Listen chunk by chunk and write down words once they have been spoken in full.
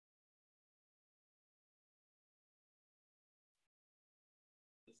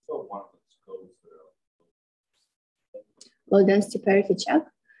Low density parity check.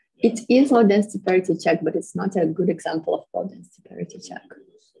 It is low density parity check, but it's not a good example of low density parity check.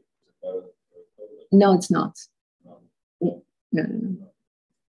 No, it's not. No.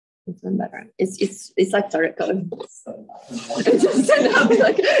 It's not better. It's like Torah code. Just stand up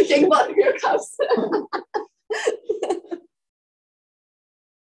like take one of your cups.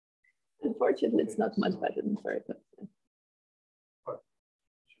 Unfortunately, it's not much better than Torah code.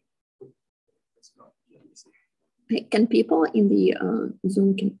 Can people in the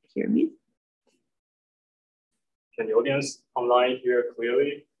Zoom can hear me? Can the audience online hear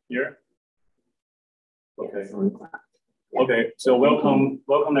clearly here? Okay. Okay, so welcome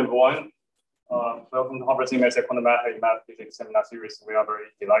everyone. Welcome to Harvard CMSA Quantum Math Physics Seminar Series. We are very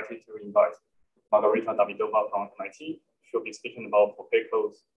delighted to invite Margarita Davydova from MIT. She'll be speaking about Floquet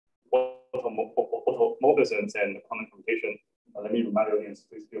codes, automorphisms, and quantum computation. Let me remind the audience,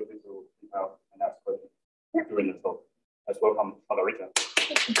 please feel free to email and ask questions during the talk. Let's welcome Margarita.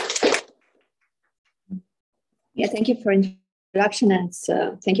 Yeah, thank you for introduction, and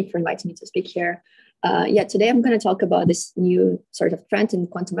thank you for inviting me to speak here. Today I'm going to talk about this new sort of trend in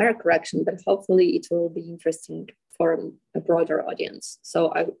quantum error correction, but hopefully it will be interesting for a broader audience. So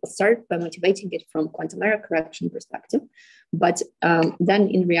I will start by motivating it from quantum error correction perspective, but then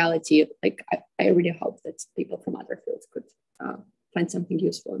in reality, like I really hope that people from other fields could find something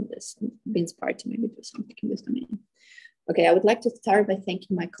useful in this and be inspired to maybe do something in this domain. Okay, I would like to start by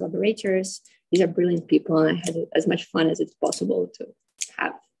thanking my collaborators. These are brilliant people, and I had as much fun as it's possible to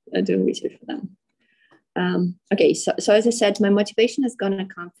have doing research for them. So as I said, my motivation is going to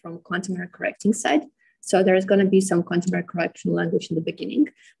come from quantum error correcting side. So there's going to be some quantum error correction language in the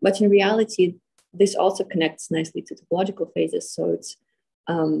beginning, but in reality, this also connects nicely to topological phases. So it's,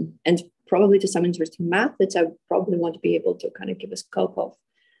 and probably to some interesting math that I probably won't be able to kind of give a scope of.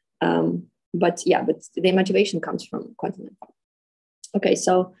 But the motivation comes from quantum error. Okay,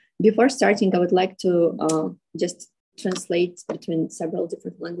 so before starting, I would like to just translate between several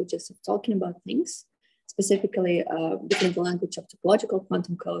different languages of talking about things, specifically between the language of topological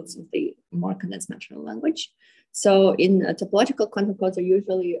quantum codes and the more condensed natural language. So in topological quantum codes are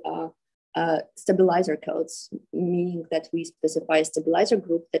usually stabilizer codes, meaning that we specify a stabilizer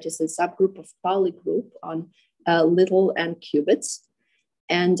group that is a subgroup of Pauli group on little n qubits.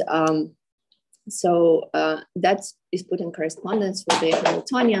 And that is put in correspondence with the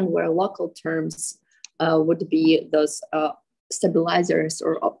Hamiltonian, where local terms would be those stabilizers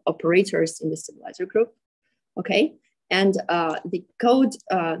or operators in the stabilizer group. Okay, and the code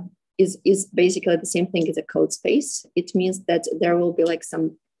is basically the same thing as a code space. It means that there will be like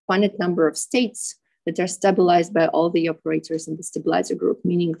some finite number of states that are stabilized by all the operators in the stabilizer group,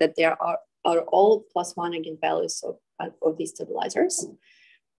 meaning that there are all +1 eigenvalues of these stabilizers.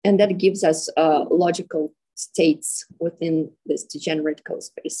 And that gives us logical states within this degenerate code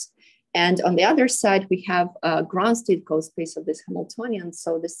space. And on the other side, we have a ground state code space of this Hamiltonian.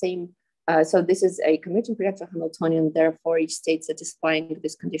 So the same, so this is a commuting projective Hamiltonian. Therefore, each state satisfying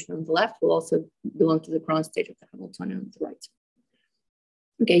this condition on the left will also belong to the ground state of the Hamiltonian on the right.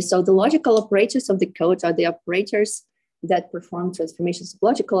 Okay, so the logical operators of the code are the operators that perform transformations of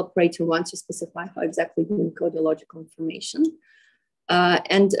logical operator once you specify how exactly you encode the logical information.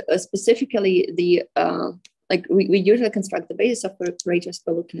 Specifically, we usually construct the basis of operators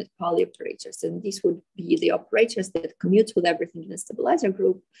by looking at Pauli operators, and these would be the operators that commute with everything in the stabilizer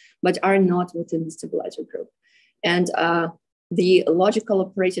group, but are not within the stabilizer group. And the logical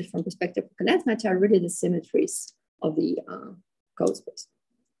operators from perspective of condensed matter are really the symmetries of the code space.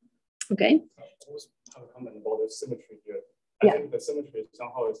 Okay. I always have a comment about the symmetry here. I think the symmetry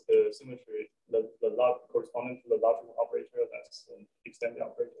somehow is the symmetry, the log corresponding to the logical operator that's an extended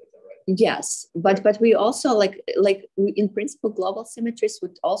operator, is that right? Yes, but we also in principle, global symmetries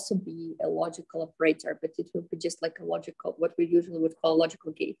would also be a logical operator, but it would be just like a logical, what we usually would call a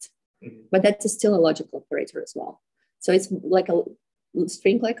logical gate. Mm-hmm. But that is still a logical operator as well. So it's like a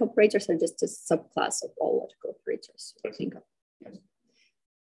string-like operators are just a subclass of all logical operators. I think of. Yes.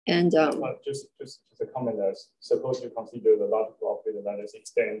 And just a comment that suppose you consider the logical operator that is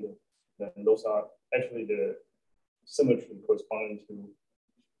extended, then those are actually the symmetry corresponding to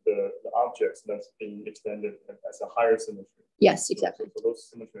the objects that's being extended as a higher symmetry. Yes, exactly. So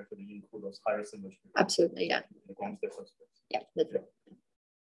those symmetry actually include those higher symmetry. Absolutely, yeah. Yeah, that's right. Yeah.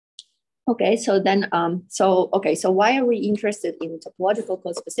 Okay, so then, so why are we interested in topological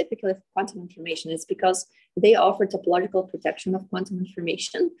codes specifically for quantum information? It's because they offer topological protection of quantum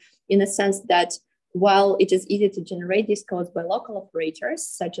information in the sense that while it is easy to generate these codes by local operators,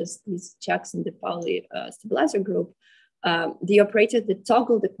 such as these checks in the Pauli stabilizer group, the operators that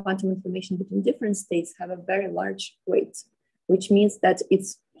toggle the quantum information between different states have a very large weight, which means that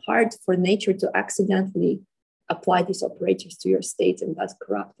it's hard for nature to accidentally apply these operators to your state and thus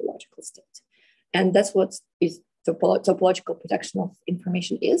corrupt the logical state. And that's what is topological protection of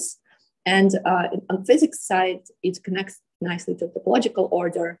information is. And on physics side, it connects nicely to topological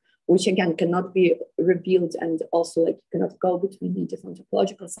order, which again cannot be revealed, and also like cannot go between the different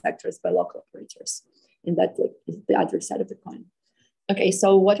topological sectors by local operators. And that like, is the other side of the coin. Okay,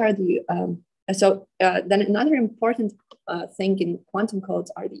 so what are the then another important thing in quantum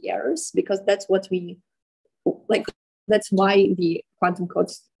codes are the errors, because that's what we like. That's why the quantum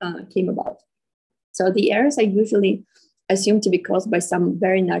codes came about. So the errors are usually assumed to be caused by some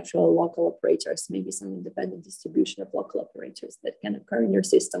very natural local operators, maybe some independent distribution of local operators that can occur in your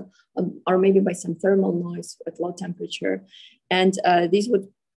system, or maybe by some thermal noise at low temperature. And these would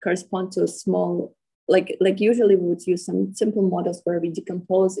correspond to a small, like usually we would use some simple models where we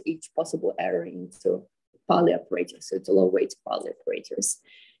decompose each possible error into Pauli operators, so to low weight Pauli operators.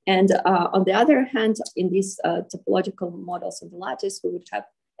 And on the other hand, in these topological models of the lattice, we would have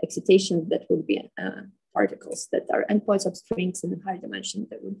excitation that would be particles that are endpoints of strings in higher dimension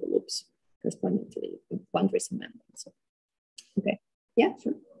that would be loops corresponding to the boundaries of membrane. So, okay, yeah,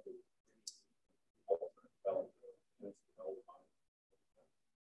 sure.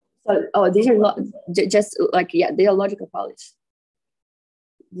 So, oh, these are just like, yeah, they are logical polys.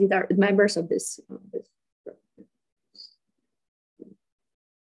 These are members of this.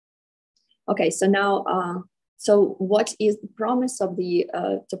 Okay, so now, so what is the promise of the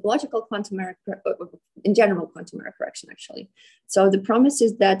topological quantum error, in general quantum error correction actually? So the promise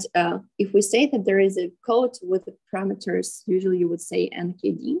is that if we say that there is a code with the parameters, usually you would say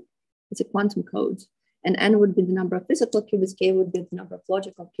nkd, it's a quantum code, and n would be the number of physical qubits, k would be the number of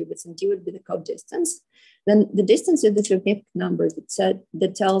logical qubits, and d would be the code distance. Then the distance is the significant number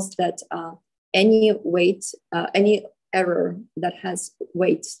that tells that any weight, any error that has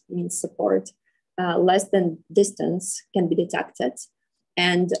weight, means support, less than distance can be detected,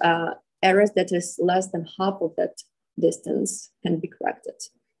 and errors that is less than half of that distance can be corrected.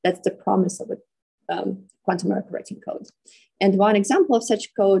 That's the promise of a quantum error correcting code. And one example of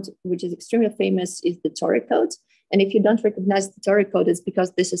such code, which is extremely famous, is the toric code. And if you don't recognize the toric code, it's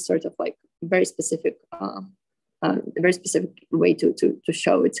because this is sort of like very specific way to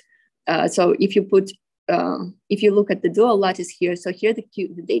show it. So if you put if you look at the dual lattice here, so here the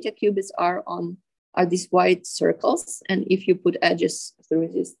data qubits are these white circles, and if you put edges through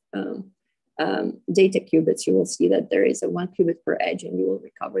these data qubits, you will see that there is a 1 qubit per edge, and you will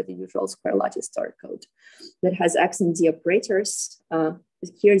recover the usual square lattice toric code that has x and z operators.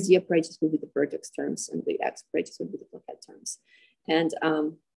 Here z operators will be the vertex terms, and the x operators will be the Floquet terms. And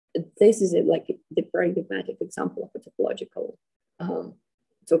this is like the paradigmatic example of a topological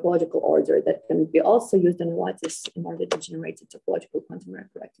order that can be also used in a lattice in order to generate a topological quantum error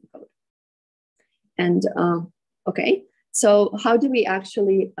correcting code. And okay, so how do we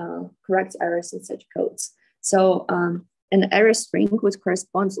actually correct errors in such codes? So an error string would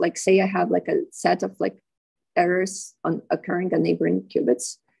correspond, like say I have like a set of like errors occurring on neighboring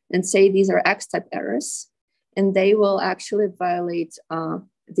qubits, and say these are X-type errors, and they will actually violate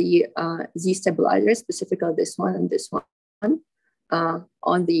the Z stabilizers, specifically this one and this one,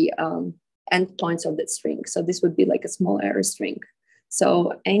 on the endpoints of that string. So this would be like a small error string.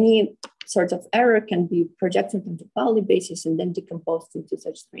 So any sort of error can be projected onto Pauli basis and then decomposed into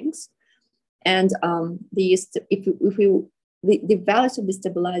such strings. And the values of the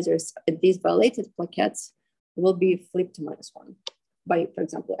stabilizers at these violated plaquettes will be flipped to -1 by, for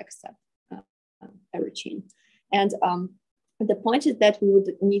example, X-step error chain. And the point is that we would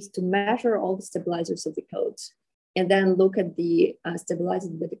need to measure all the stabilizers of the codes and then look at the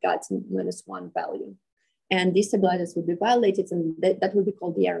stabilizers that got -1 value. And these stabilizers would be violated, and that would be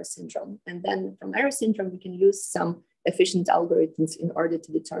called the error syndrome. And then from error syndrome, we can use some efficient algorithms in order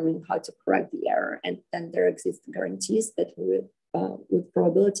to determine how to correct the error. And then there exist guarantees that we will, with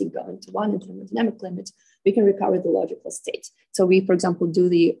probability going to 1 and thermodynamic limit, we can recover the logical state. So we, for example, do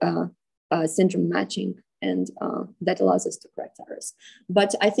the syndrome matching, and that allows us to correct errors.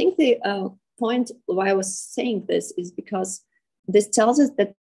 But I think the point why I was saying this is because this tells us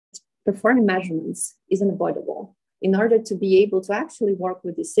that performing measurements is unavoidable. In order to be able to actually work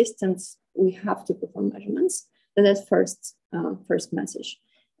with these systems, we have to perform measurements. So that's first message.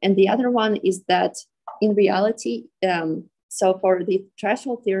 And the other one is that in reality, so for the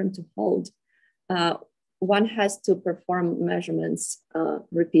threshold theorem to hold, one has to perform measurements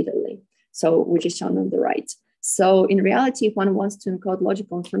repeatedly, so which is shown on the right. So in reality, if one wants to encode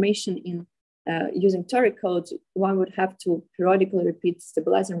logical information in using toric code, one would have to periodically repeat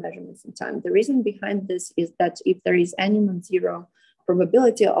stabilizer measurements in time. The reason behind this is that if there is any non-zero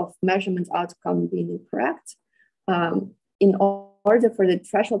probability of measurement outcome being incorrect, in order for the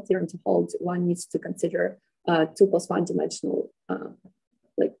threshold theorem to hold, one needs to consider 2+1 dimensional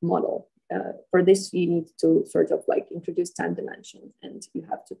like model. For this, you need to sort of like introduce time dimension, and you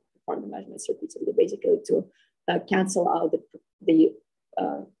have to perform the measurements repeatedly, basically to cancel out the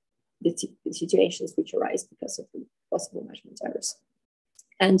situations which arise because of the possible measurement errors.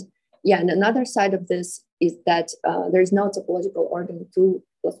 And yeah, and another side of this is that there is no topological order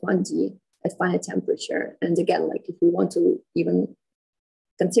 2+1D at finite temperature. And again, like if we want to even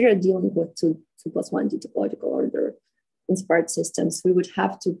consider dealing with 2+1D topological order inspired systems, we would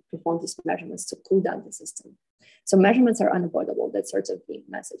have to perform these measurements to cool down the system. So measurements are unavoidable. That's sort of the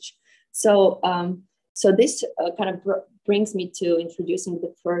message. So, so this kind of brings me to introducing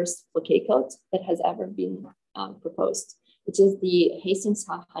the first Floquet code that has ever been proposed, which is the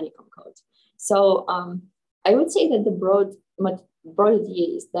Hastings-honeycomb code. So I would say that the broad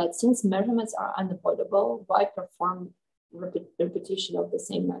idea is that since measurements are unavoidable, why perform repetition of the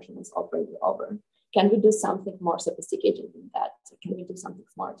same measurements over and over? Can we do something more sophisticated than that? Can we do something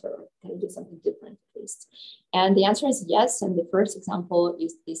smarter? Can we do something different at least? And the answer is yes. And the first example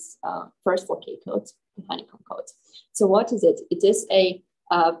is this first Floquet code, the honeycomb code. So what is it? It is a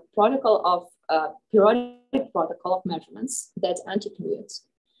protocol of periodic protocol of measurements that anti-commute.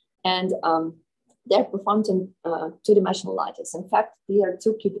 And they're performed in two-dimensional lattice. In fact, these are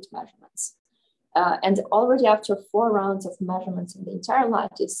 2-qubit measurements. And already after 4 rounds of measurements in the entire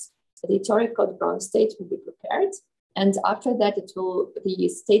lattice, the toric code ground state will be prepared. And after that, the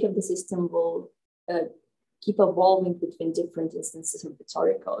state of the system will keep evolving between different instances of the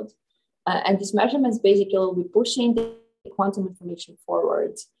toric code. And these measurements basically will be pushing the quantum information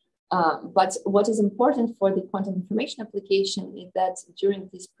forward. But what is important for the quantum information application is that during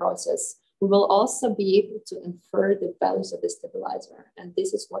this process, we will also be able to infer the values of the stabilizer. And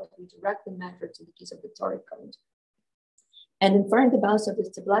this is what we directly measure to the case of the toric code. And inferring the values of the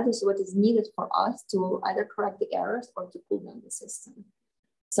stabilizer is what is needed for us to either correct the errors or to cool down the system.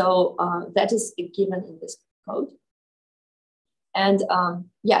 So that is a given in this code. And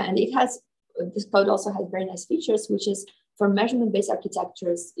yeah, and it has, this code also has very nice features, which is for measurement-based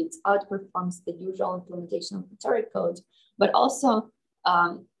architectures, it outperforms the usual implementation of the toric code, but also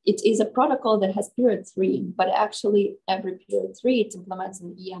it is a protocol that has period 3, but actually every period 3, it implements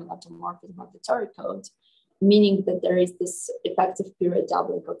an EM automorphism of the toric code, meaning that there is this effective period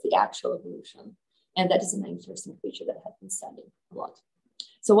doubling of the actual evolution. And that is an interesting feature that has been studied a lot.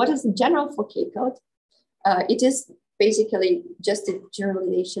 So what is the general Floquet code? It is basically just a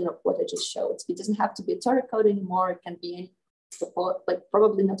generalization of what I just showed. It doesn't have to be a toric code anymore. It can be any, like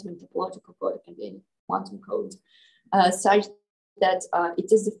probably not even topological code. It can be any quantum code, such that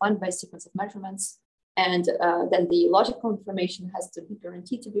it is defined by a sequence of measurements. And then the logical information has to be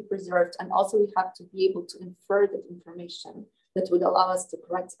guaranteed to be preserved. And also we have to be able to infer that information that would allow us to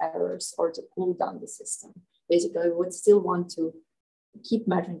correct errors or to cool down the system. Basically, we would still want to keep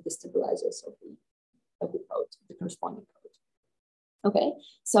measuring the stabilizers of the code, the corresponding code. Okay,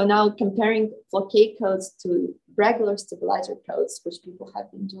 so now comparing Floquet codes to regular stabilizer codes, which people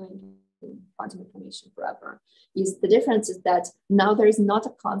have been doing in quantum information forever, is the difference is that now there is not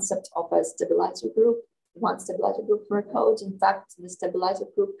a concept of a stabilizer group, one stabilizer group for a code. In fact, the stabilizer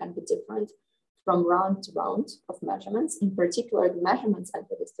group can be different from round to round of measurements. In particular, the measurements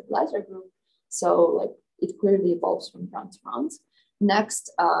enter the stabilizer group. So like it clearly evolves from round to round.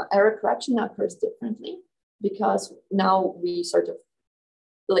 Next, error correction occurs differently because now we sort of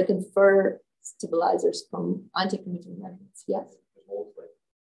like infer stabilizers from anti-commuting measurements. Yes.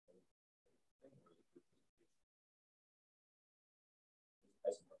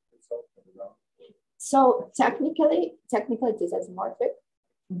 So technically it is isomorphic,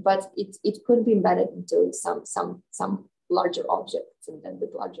 but it could be embedded into some larger objects, and then the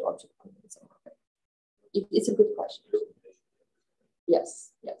larger object is isomorphic. It's a good question.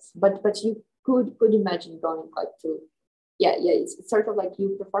 Yes, but you could imagine going like to, yeah, it's sort of like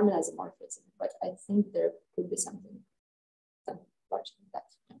you perform an isomorphism, but I think there could be something larger than that.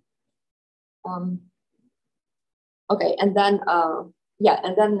 Okay, and then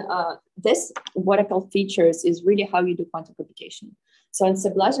this, what I call features, is really how you do quantum computation. So in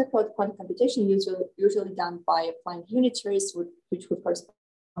stabilizer code, quantum computation usually done by applying unitaries, which would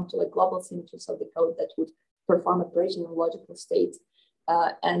correspond to like global symmetries of the code that would perform operation in logical state.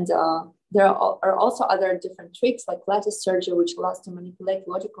 There are also other different tricks like lattice surgery, which allows to manipulate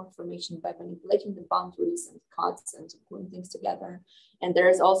logical information by manipulating the boundaries and cuts and putting things together. And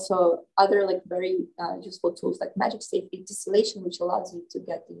there's also other like very useful tools like magic state distillation, which allows you to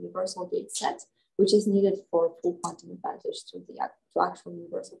get the universal gate set, which is needed for full quantum advantage to actual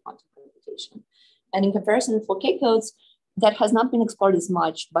universal quantum computation. And in comparison with Floquet codes, that has not been explored as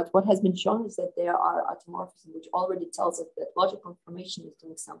much, but what has been shown is that there are automorphisms, which already tells us that logical information is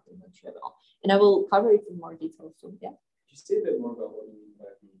doing something non-trivial. And I will cover it in more detail soon. Yeah. Could you say a bit more about what you mean by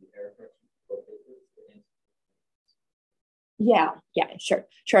the error correction? Yeah,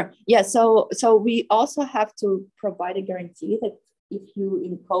 sure. Yeah, so we also have to provide a guarantee that if you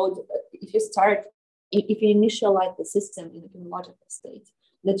encode, if you initialize the system in a logical state,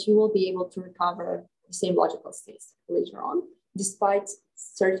 that you will be able to recover the same logical states later on, despite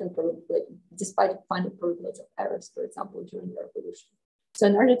finding probability of errors, for example, during the evolution. So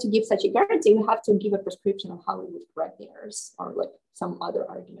in order to give such a guarantee, we have to give a prescription of how we would correct the errors, or like some other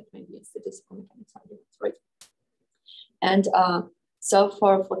argument, maybe it's statistical mechanics arguments, right? And so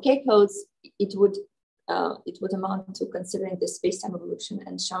for Floquet codes, it would amount to considering the space-time evolution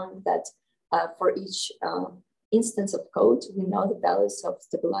and showing that for each instance of code, we know the values of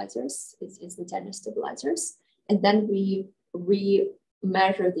stabilizers, it's instantaneous stabilizers, and then we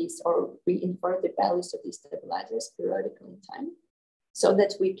measure these or we infer the values of these stabilizers periodically in time, so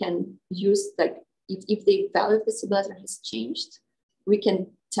that we can use, like, if the value of the stabilizer has changed, we can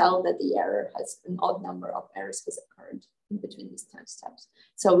tell that the error has an odd number of errors has occurred in between these time steps.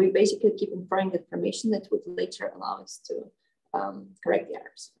 So we basically keep inferring the information that would later allow us to correct the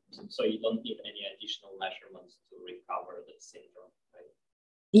errors. So you don't need any additional measurements to recover the syndrome, right?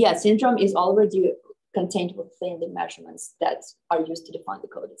 Yeah, syndrome is already contained within the measurements that are used to define the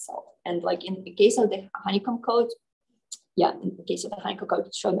code itself. And like in the case of the honeycomb code, in the case of the honeycomb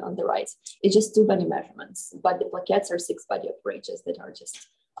code shown on the right, it's just 2-body measurements, but the plaquettes are 6-body operators that are just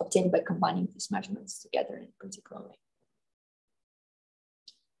obtained by combining these measurements together in a particular way.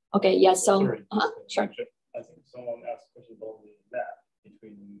 Okay, yeah, so, sure. I think someone asked a question about the map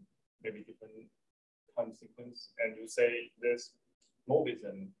between maybe different time sequence, and you say this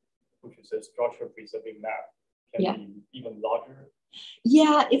morphism, which is a structure preserving map, can be even larger.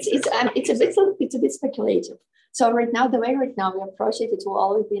 Yeah, it's a bit speculative. So right now, we approach it, it will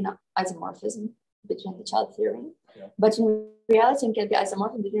always be an isomorphism between the child theory. Yeah. But in reality, it can be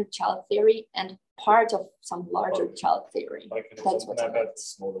isomorphism between child theory and part of some larger child theory. That's what's the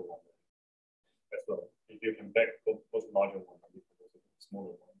smaller one as well. If you can back both larger one and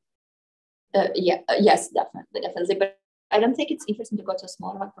smaller one. Yes, definitely. But I don't think it's interesting to go to a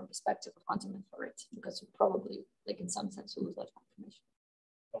smaller one from perspective of quantum inference, because you probably, like in some sense, lose that information.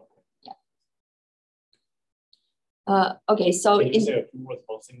 Okay. Yeah. Okay, so can you say a few words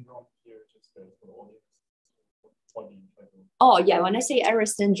about syndrome here, just for the audience? Oh yeah, when I say error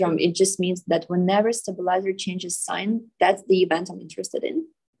syndrome, it just means that whenever stabilizer changes sign, that's the event I'm interested in.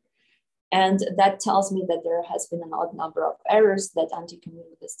 And that tells me that there has been an odd number of errors that anti-commute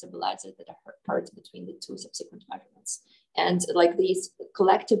with the stabilizer that occurred between the two subsequent measurements. And like these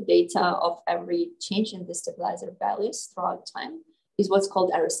collective data of every change in the stabilizer values throughout time is what's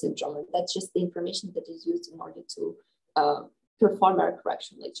called error syndrome. And that's just the information that is used in order to perform error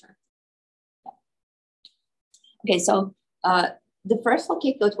correction later. Yeah. Okay, so the first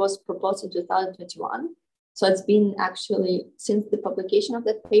Floquet code was proposed in 2021. So it's been actually, since the publication of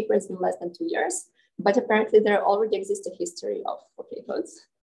that paper, it's been less than 2 years, but apparently there already exists a history of Floquet codes.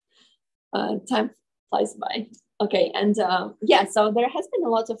 Time flies by. Okay, and yeah, so there has been a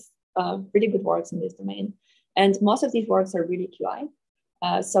lot of really good works in this domain, and most of these works are really QI.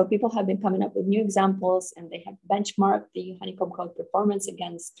 So people have been coming up with new examples, and they have benchmarked the honeycomb code performance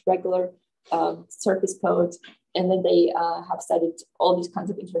against regular surface code. And then they have studied all these kinds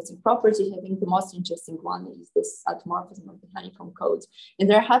of interesting properties. I think the most interesting one is this automorphism of the honeycomb code. And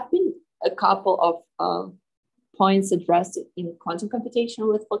there have been a couple of points addressed in quantum computation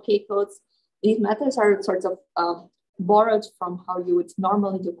with Floquet codes. These methods are sort of borrowed from how you would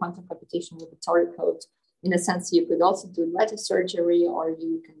normally do quantum computation with a Tori code. In a sense, you could also do lattice surgery, or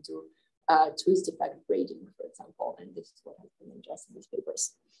you can do twist effect grading, for example. And this is what has been addressed in these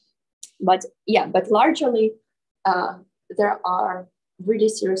papers. But yeah, but largely, there are really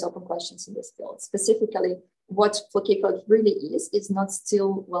serious open questions in this field. Specifically, what Floquet code really is not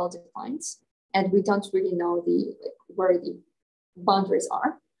still well defined, and we don't really know where the boundaries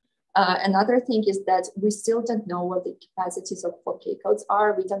are. Another thing is that we still don't know what the capacities of Floquet codes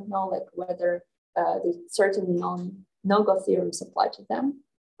are. We don't know whether the certain no-go theorems apply to them,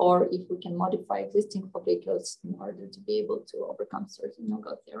 or if we can modify existing Floquet codes in order to be able to overcome certain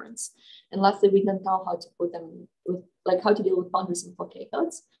no-go theorems. And lastly, we don't know how to put them with, like how to deal with boundaries in Floquet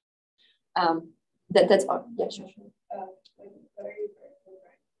codes. That's all. Yeah, sure.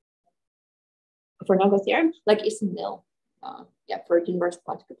 For no-go theorem, like it's nil. Yeah, for universal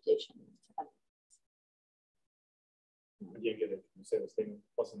quantum computation.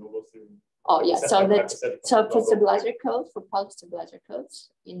 Oh yeah, so for stabilizer code, for Poly stabilizer codes,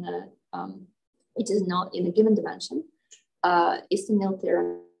 in it is not in a given dimension. Easton-Nil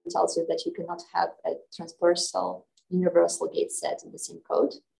theorem tells you that you cannot have a transversal universal gate set in the same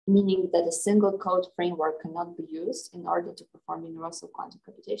code, meaning that a single code framework cannot be used in order to perform universal quantum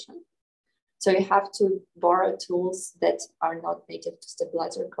computation. So you have to borrow tools that are not native to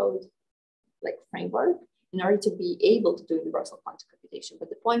stabilizer code, like framework, in order to be able to do universal quantum computation. But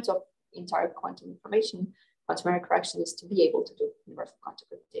the point of entire quantum information, quantum error correction, is to be able to do universal quantum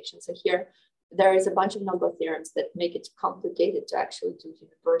computation. So here, there is a bunch of no-go theorems that make it complicated to actually do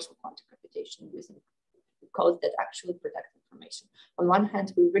universal quantum computation using code that actually protect information. On one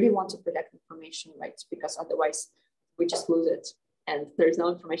hand, we really want to protect information, right? Because otherwise we just lose it and there's no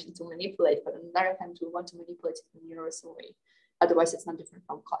information to manipulate. But on the other hand, we want to manipulate it in a universal way. Otherwise, it's not different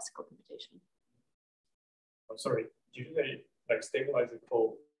from classical computation. I'm sorry, do you say like stabilizer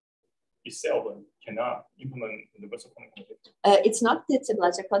code itself cannot implement universal quantum computation? It's not the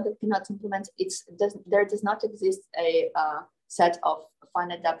stabilizer code that cannot implement. There does not exist a set of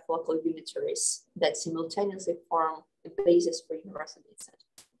finite depth local unitaries that simultaneously form the basis for universal gate set.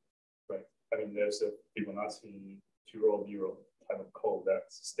 Right. I mean, there's a Fibonacci 0, 0 type of code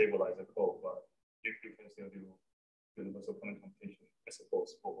that's stabilizer code, but you can still do universal quantum computation, I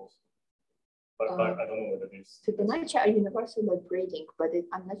suppose, for both. But I don't know whether this. Fibonacci are universal by grading, but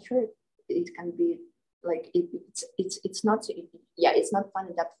I'm not sure it can be like it's not. Yeah, it's not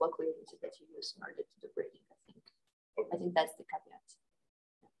finite depth local unity that you use in order to do grading. I think. Okay. I think that's the caveat.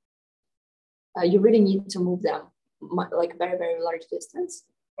 You really need to move them like very, very large distance.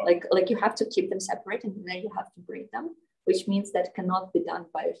 Oh. Like you have to keep them separate and then you have to break them, which means that cannot be done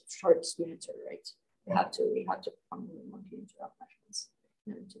by a short unitary, right? You have to perform one unitary operations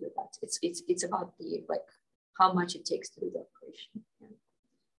to do that. It's about the like how much it takes to do the operation.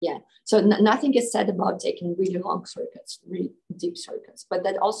 Yeah. So nothing is said about taking really long circuits, really deep circuits, but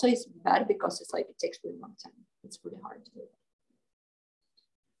that also is bad because it's like it takes really long time. It's really hard to do.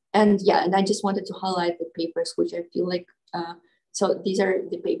 And yeah, and I just wanted to highlight the papers, which I feel like, so these are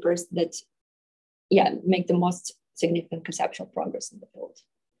the papers that, yeah, make the most significant conceptual progress in the field.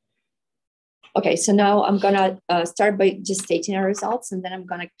 Okay, so now I'm gonna start by just stating our results, and then I'm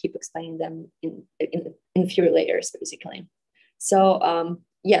gonna keep explaining them in few layers, basically. So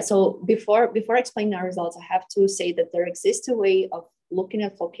yeah, so before explaining our results, I have to say that there exists a way of looking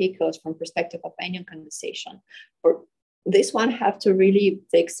at Floquet codes from perspective of anyon condensation. For this one, have to really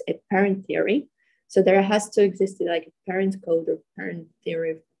fix a parent theory. So there has to exist like a parent code or parent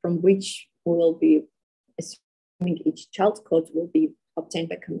theory from which we will be assuming each child code will be obtained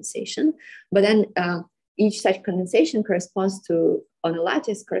by condensation. But then each such condensation corresponds to, on a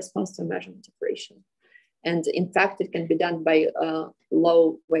lattice, corresponds to a measurement operation. And in fact, it can be done by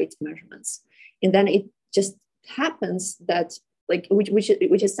low weight measurements. And then it just happens that, like,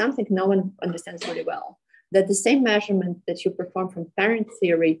 which is something no one understands really well, that the same measurement that you perform from parent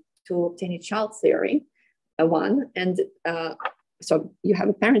theory to obtain a child theory, so you have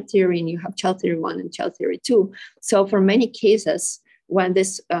a parent theory and you have child theory 1 and child theory 2. So for many cases, when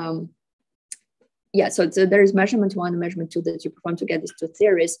this, so there is measurement 1 and measurement 2 that you perform to get these two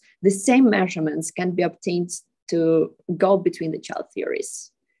theories, the same measurements can be obtained to go between the child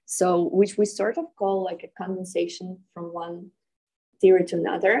theories. So which we sort of call like a condensation from one theory to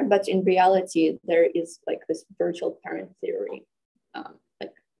another, but in reality, there is like this virtual parent theory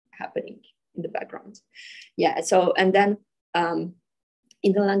like happening in the background. Yeah, so, and then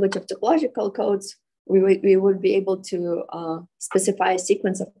in the language of topological codes, we would be able to specify a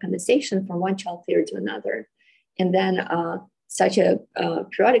sequence of condensation from one child theory to another. And then such a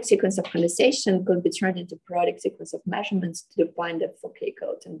periodic sequence of condensation could be turned into periodic sequence of measurements to define the Floquet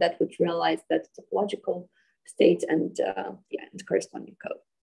code. And that would realize that topological state and and corresponding code.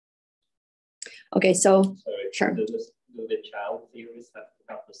 Okay, so sure. Do the child theories have to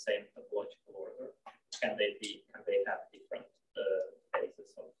have the same topological order? Can they have different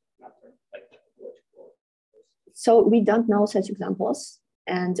phases of matter, like topological orders? So we don't know such examples,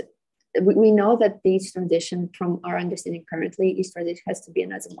 and we know that each transition, from our understanding currently, each transition has to be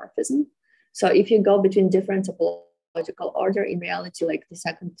an isomorphism. So if you go between different topological order, in reality, like the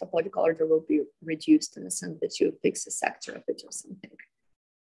second topological order will be reduced in the sense that you fix a sector of it or something.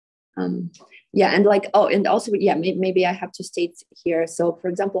 Yeah, and like, oh, and also, yeah, maybe I have to state here. So for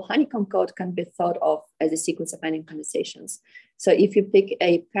example, honeycomb code can be thought of as a sequence of anyon condensations. So if you pick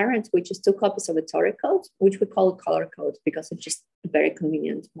a parent, which is 2 copies of a Tori code, which we call color code because it's just a very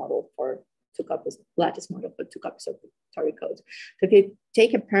convenient model for 2 copies, lattice model for 2 copies of the Tori code. So if you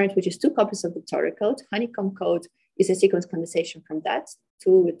take a parent, which is 2 copies of the Tori code, honeycomb code is a sequence condensation from that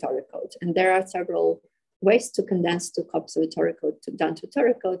to the Tori code. And there are several ways to condense 2 copies of the Tori code down to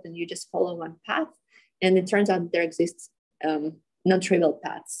Tori code, and you just follow one path. And it turns out there exists non-trivial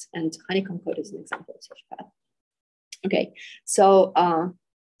paths, and honeycomb code is an example of such a path. Okay, so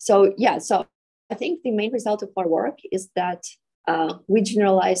so I think the main result of our work is that we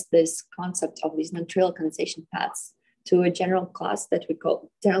generalize this concept of these non-trivial condensation paths to a general class that we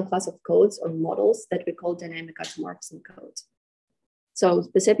call general class of codes or models that we call dynamic automorphism codes. So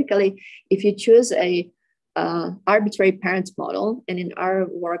specifically, if you choose a arbitrary parent model, and in our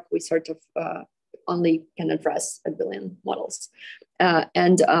work we sort of only can address 1 billion models,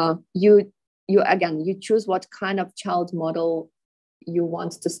 and you choose what kind of child model you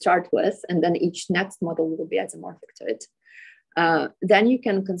want to start with, and then each next model will be isomorphic to it. Then you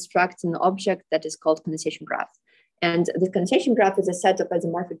can construct an object that is called condensation graph. And the condensation graph is a set of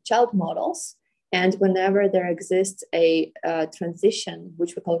isomorphic child models. And whenever there exists a transition,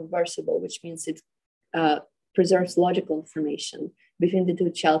 which we call reversible, which means it preserves logical information between the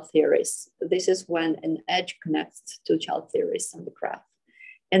 2 child theories, this is when an edge connects 2 child theories on the graph.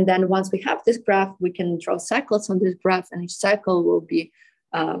 And then once we have this graph, we can draw cycles on this graph, and each cycle will be,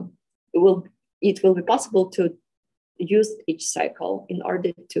 it will be possible to use each cycle in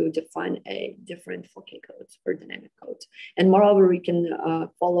order to define a different Floquet code or dynamic code. And moreover, we can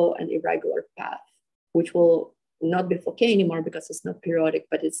follow an irregular path, which will not be Floquet anymore because it's not periodic,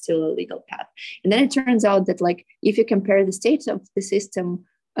 but it's still a legal path. And then it turns out that, like, if you compare the states of the system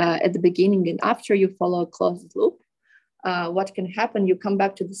at the beginning and after you follow a closed loop, what can happen, you come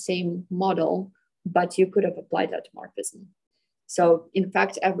back to the same model, but you could have applied automorphism. So in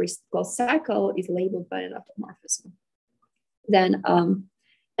fact, every closed cycle is labeled by an automorphism. Then,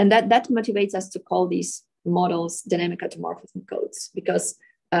 and that motivates us to call these models dynamic automorphism codes, because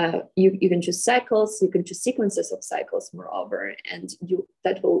you can choose cycles, you can choose sequences of cycles, moreover, and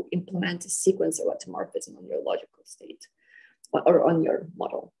that will implement a sequence of automorphism on your logical state or on your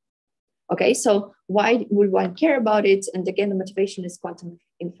model. Okay, so why would one care about it? And again, the motivation is quantum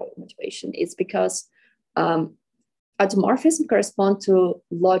info motivation. It's because automorphism correspond to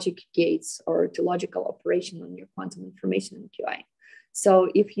logic gates or to logical operation on your quantum information in QI. So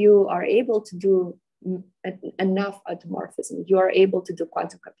if you are able to do enough automorphism, you are able to do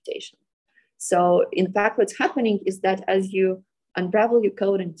quantum computation. So in fact, what's happening is that as you unravel your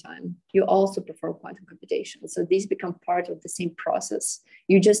code in time, you also perform quantum computation. So these become part of the same process.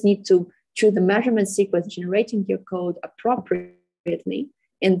 You just need to choose the measurement sequence generating your code appropriately,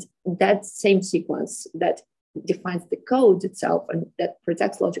 and that same sequence that defines the code itself and that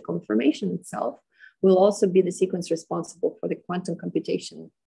protects logical information itself will also be the sequence responsible for the quantum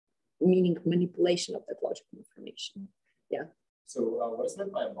computation, meaning manipulation of that logical information. Yeah. So what is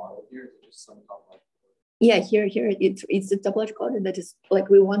meant by a model here? Is it just some topological? Yeah, here it's a topological order that is, like,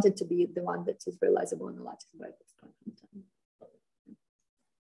 we want it to be the one that is realizable in the lattice by this quantum time.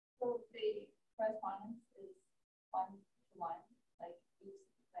 So the correspondence is 1 to 1, like each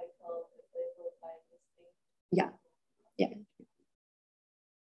cycle is labeled by this thing. Yeah, yeah.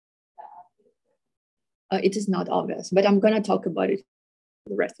 It is not obvious, but I'm going to talk about it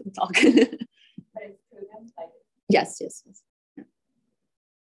the rest of the talk. But it's proven, like, yes.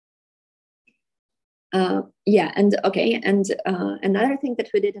 Yeah, and okay, and another thing that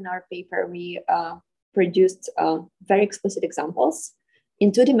we did in our paper, we produced very explicit examples.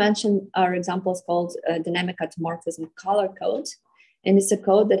 In 2 dimensions, our example is called dynamic automorphism color code, and it's a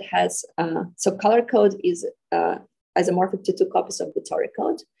code that has, so color code is isomorphic to 2 copies of the Tori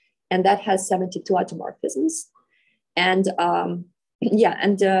code, and that has 72 automorphisms. And yeah,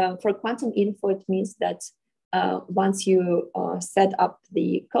 and for quantum info, it means that once you set up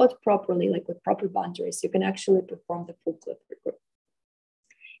the code properly, like with proper boundaries, you can actually perform the full Clifford group.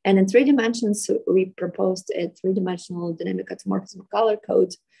 And in 3 dimensions, we proposed a 3-dimensional dynamic automorphism color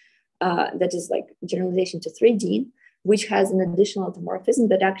code that is like generalization to 3D, which has an additional automorphism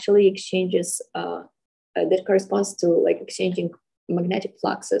that actually exchanges, that corresponds to like exchanging magnetic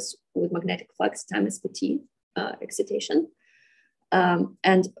fluxes with magnetic flux times SPT excitation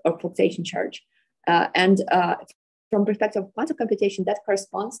or fluctuation charge. From perspective of quantum computation, that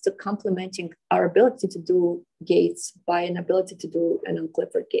corresponds to complementing our ability to do gates by an ability to do an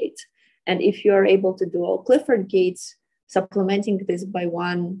Clifford gate. And if you are able to do all Clifford gates, supplementing this by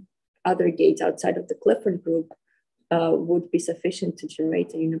one other gates outside of the Clifford group would be sufficient to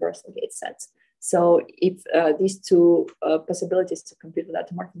generate a universal gate set. So if these two possibilities to compute with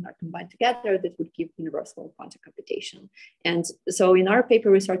automorphism are combined together, that would give universal quantum computation. And so in our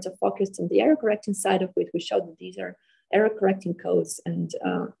paper, we sort of focused on the error correcting side of it. We showed that these are error correcting codes, and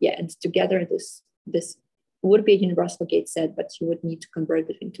and together this would be a universal gate set, but you would need to convert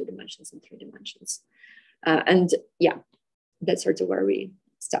between 2 dimensions and 3 dimensions. That's sort of where we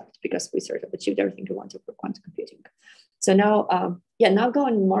stopped, because we sort of achieved everything we wanted for quantum computing. So now, now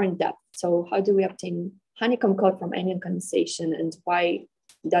going more in depth. So how do we obtain honeycomb code from anyon condensation, and why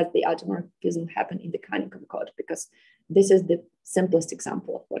does the automorphism happen in the honeycomb code? Because this is the simplest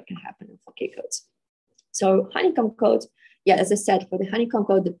example of what can happen in Floquet codes. So honeycomb code, as I said, for the honeycomb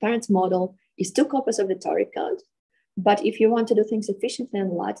code, the parent model is 2 copies of the Tori code. But if you want to do things efficiently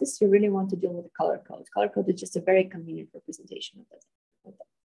in lattice, you really want to deal with the color code. Color code is just a very convenient representation of that.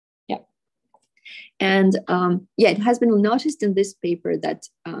 And it has been noticed in this paper that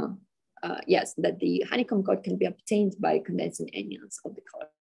that the honeycomb code can be obtained by condensing anyons of the color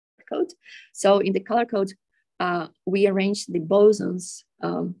code. So in the color code, we arrange the bosons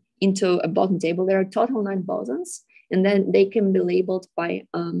into a boson table. There are total 9 bosons, and then they can be labeled by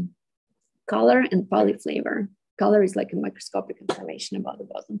color and polyflavor. Color is like a microscopic information about the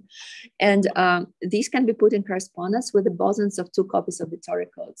boson. And these can be put in correspondence with the bosons of 2 copies of the Tori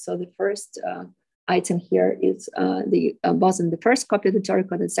code. So the first item here is the boson, the first copy of the Tori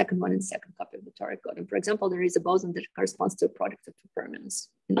code, and the second one is the second copy of the Tori code. And for example, there is a boson that corresponds to a product of 2 fermions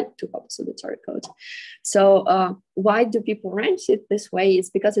in the 2 copies of the Tori code. So why do people arrange it this way? It's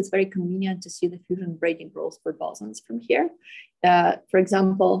because it's very convenient to see the fusion braiding rules for bosons from here. For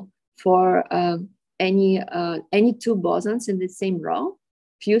example, for any 2 bosons in the same row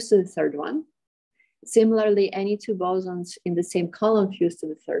fuse to the third one. Similarly, any 2 bosons in the same column fuse to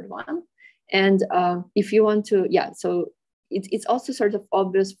the third one. And if you want to, so it's also sort of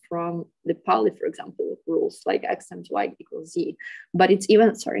obvious from the Pauli, for example, rules like x times y equals z. But it's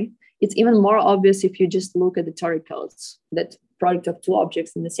even more obvious if you just look at the Tori codes, that product of 2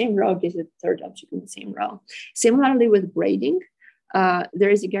 objects in the same row gives a third object in the same row. Similarly with braiding, there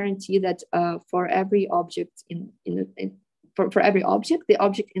is a guarantee that for every object for every object, the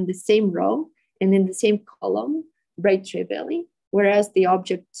object in the same row and in the same column braid trivially, whereas the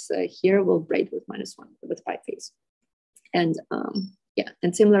objects here will braid with -1 with pi phase. And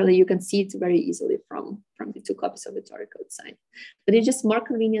and similarly, you can see it very easily from the 2 copies of the Tori code sign. But it's just more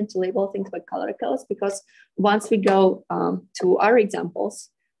convenient to label things by color codes, because once we go to our examples,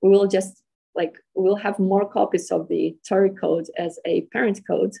 we will just we'll have more copies of the Tori code as a parent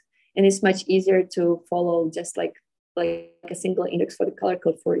code, and it's much easier to follow just like a single index for the color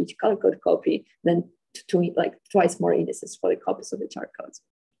code for each color code copy than to twice more indices for the copies of the Tori codes.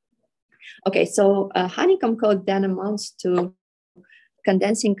 Okay, so honeycomb code then amounts to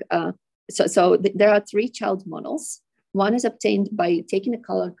condensing. There are 3 child models. One is obtained by taking a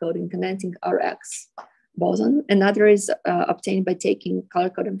color code and condensing Rx boson. Another is obtained by taking color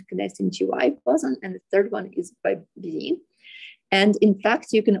code and condensing GY boson. And the third one is by BZ. And in fact,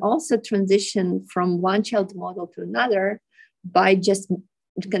 you can also transition from one child model to another by just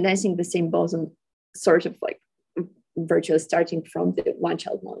condensing the same boson, sort of virtually starting from the one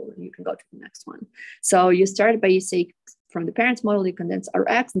child model, and you can go to the next one. So you start by, you say, from the parent model, you condense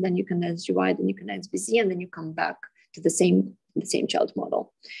Rx, and then you condense GY, then you condense BZ, and then you come back to the same child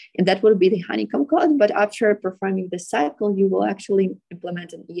model. And that will be the honeycomb code. But after performing this cycle, you will actually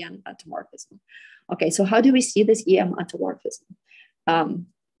implement an EM automorphism. Okay, so how do we see this EM automorphism?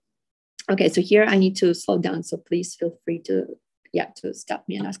 Okay, so here I need to slow down. So please feel free to stop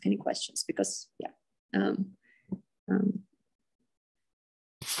me and ask any questions, because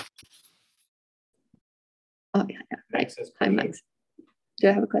Hi, Max. Do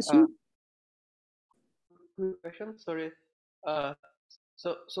you have a question? Quick question, sorry.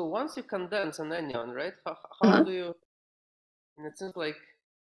 So once you condense an anyon, right? How do you? And it seems like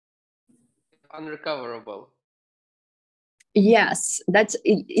unrecoverable. Yes,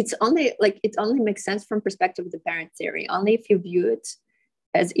 it only makes sense from perspective of the parent theory. Only if you view it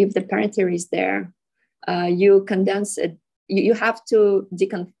as if the parent theory is there, you condense it. You have to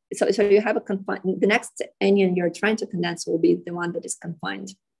so you have a confined. The next anyon you're trying to condense will be the one that is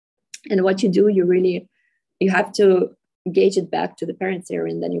confined. And what you do, you have to gauge it back to the parent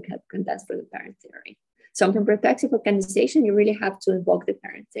theory, and then you can condense for the parent theory. So from perspective of condensation, you really have to invoke the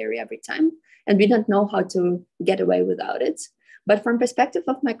parent theory every time. And we don't know how to get away without it. But from perspective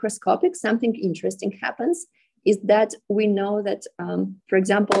of microscopic, something interesting happens is that we know that, for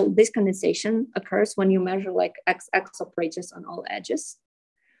example, this condensation occurs when you measure XX operators on all edges.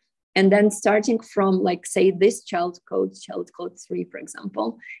 And then starting from, like, say, this child code 3, for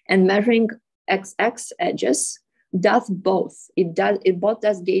example, and measuring XX edges, does both. It both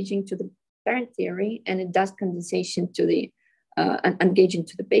does gauging to the parent theory, and it does condensation to the gauging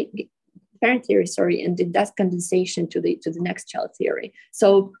to the parent theory, sorry, and it does condensation to the next child theory.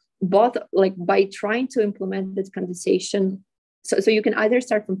 So both, like, by trying to implement this condensation, so you can either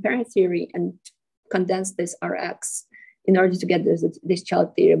start from parent theory and condense this RX in order to get this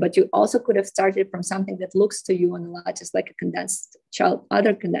child theory, but you also could have started from something that looks to you on the lattice like a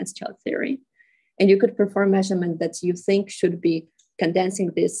other condensed child theory, and you could perform measurement that you think should be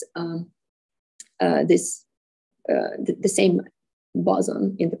condensing this the same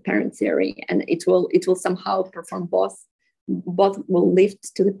boson in the parent theory, and it will somehow perform both will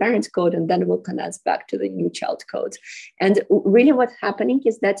lift to the parent code, and then will condense back to the new child code. And really what's happening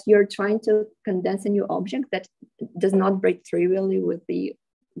is that you're trying to condense a new object that does not break trivially with the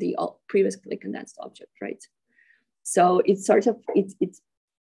previously condensed object, right? So it's sort of,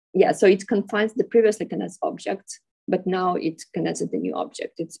 so it confines the previously condensed object, but now it condenses the new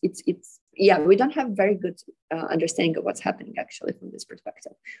object. We don't have very good understanding of what's happening actually from this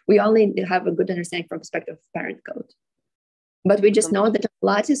perspective. We only have a good understanding from perspective of parent code. But we just know that on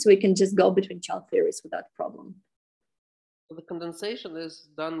lattice, we can just go between child theories without problem. The condensation is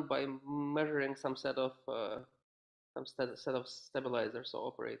done by measuring some set of stabilizers or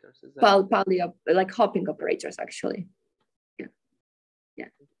operators. Is that like hopping operators, actually. Yeah.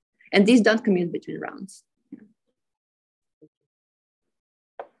 And these don't commute between rounds.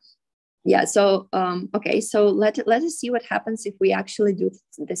 Yeah, so, okay, so let us see what happens if we actually do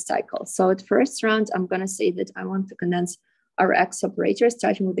this cycle. So at first round, I'm gonna say that I want to condense RX operator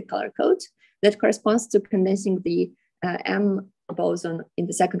starting with the color code that corresponds to condensing the M boson in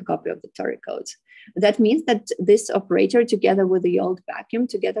the second copy of the Tori code. That means that this operator together with the old vacuum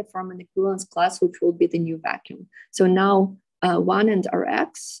together form an equivalence class, which will be the new vacuum. So now 1 and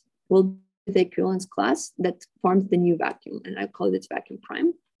RX will be the equivalence class that forms the new vacuum, and I call it vacuum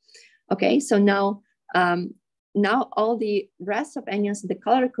prime. Okay, so now all the rest of anyons in the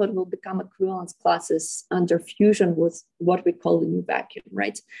color code will become equivalence classes under fusion with what we call the new vacuum,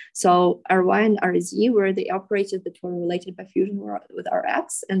 right? So RY and RZ were the operators that were related by fusion with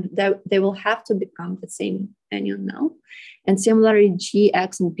RX, and they will have to become the same anyon now. And similarly,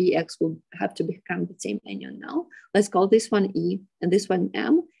 GX and BX will have to become the same anyon now. Let's call this one E and this one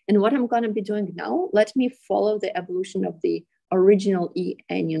M. And what I'm going to be doing now, let me follow the evolution of the original E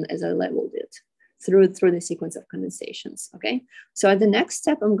anyon as I labeled it through the sequence of condensations, okay? So at the next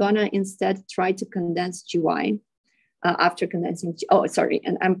step, I'm gonna instead try to condense GY after condensing,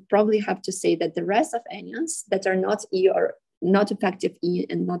 and I probably have to say that the rest of anyons that are not E or not effective E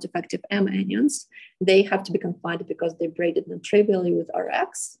and not effective M anyons, they have to be confined because they braided non-trivially with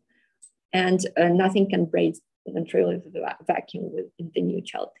RX, and nothing can braid non-trivially with the vacuum within the new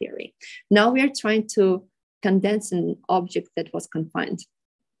child theory. Now we are trying to condense an object that was confined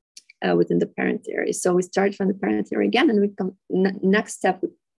within the parent theory. So we start from the parent theory again, and we next step we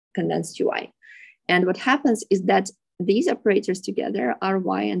condense GY. And what happens is that these operators together,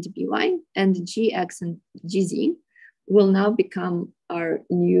 RY and BY, and GX and GZ, will now become our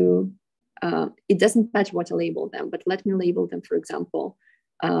new, it doesn't matter what I label them, but let me label them, for example,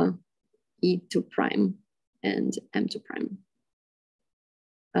 E2 prime and M2 prime.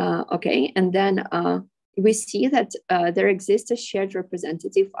 Okay, and then we see that there exists a shared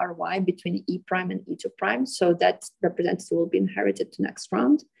representative RY between E prime and E2 prime. So that representative will be inherited to next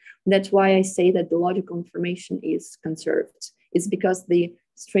round. That's why I say that the logical information is conserved. It's because the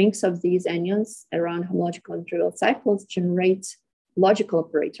strings of these anyons around homological and trivial cycles generate logical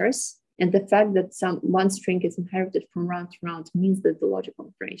operators. And the fact that one string is inherited from round to round means that the logical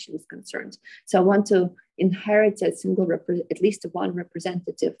information is concerned. So I want to inherit a single, at least one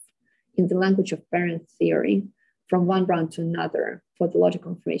representative in the language of parent theory from one round to another for the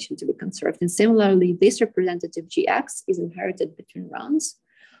logical information to be conserved. And similarly, this representative GX is inherited between rounds.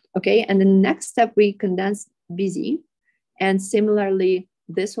 Okay, and the next step, we condense BZ. And similarly,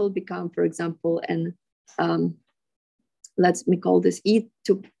 this will become, for example, an, let me call this E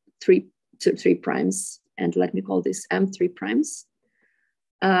to 3 primes, and let me call this M3 primes.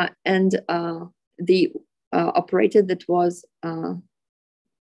 And the operator that was,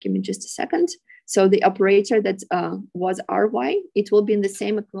 give me just a second. So the operator that was RY, it will be in the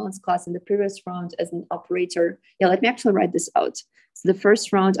same equivalence class in the previous round as an operator. Yeah, let me actually write this out. So the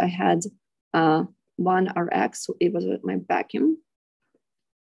first round I had 1 RX, it was my vacuum.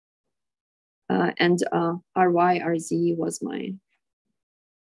 And RY, RZ was my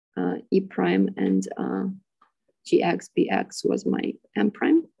E prime, and GX, BX was my M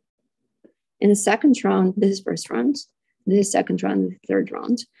prime. In the second round, this is first round. This is second round, third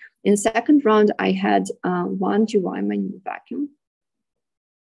round. In the second round, I had one GY, my new vacuum,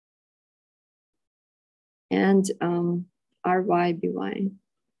 and RY, BY,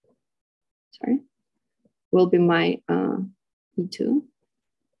 sorry, will be my E2,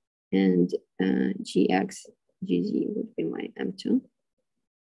 and GX, GZ would be my M2.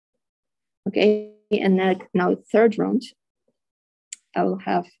 Okay, and now third round, I will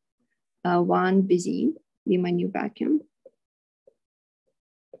have one BZ be my new vacuum.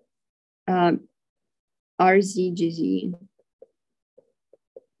 RZ, GZ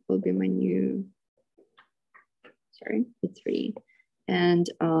will be my new, sorry, E3, and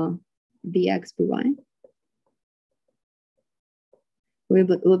BX, BY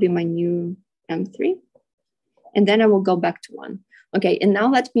will be my new M3. And then I will go back to 1. Okay, and now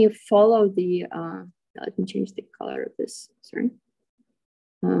let me follow the, let me change the color of this, sorry.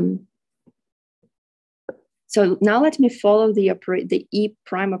 So now let me follow the E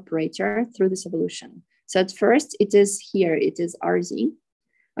prime operator through this evolution. So at first it is here, it is RZ.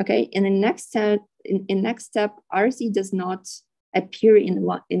 Okay, and in next step, RZ does not appear in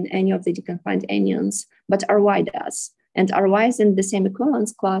any of the deconfined anyons, but RY does. And RY is in the same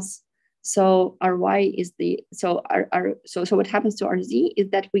equivalence class. So RY is the, so what happens to RZ is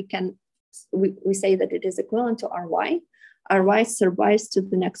that we say that it is equivalent to RY. RY survives to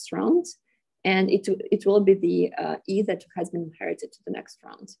the next round, and it will be the E that has been inherited to the next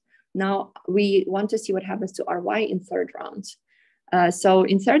round. Now we want to see what happens to RY in third round. So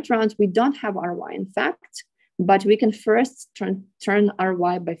in third round, we don't have RY in fact, but we can first turn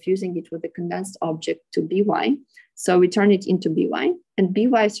RY by fusing it with a condensed object to BY. So we turn it into BY, and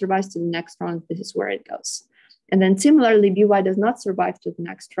BY survives to the next round. This is where it goes. And then similarly, BY does not survive to the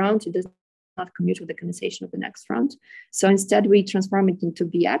next round. It does not commute with the condensation of the next round. So instead, we transform it into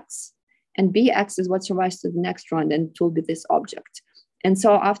BX, and BX is what survives to the next round, and it will be this object. And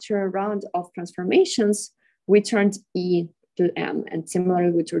so after a round of transformations, we turned E to M, and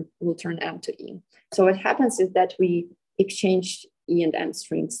similarly, we'll turn M to E. So what happens is that we exchange E and M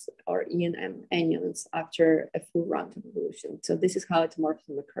strings or E and M anyons after a full round of evolution. So this is how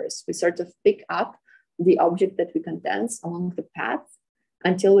automorphism occurs. We sort of pick up the object that we condense along the path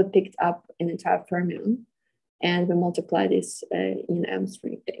until we picked up an entire fermion, and we multiply this E and M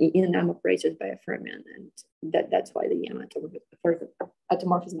string, E and M operators by a fermion, and that's why the EM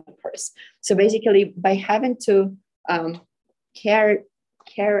automorphism occurs. So basically, by having to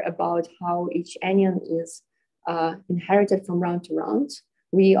care about how each anyon is inherited from round to round,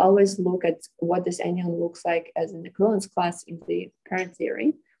 we always look at what this anyon looks like as an equivalence class in the current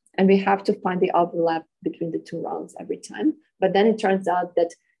theory. And we have to find the overlap between the two rounds every time. But then it turns out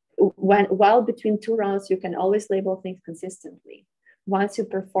that while between two rounds, you can always label things consistently. Once you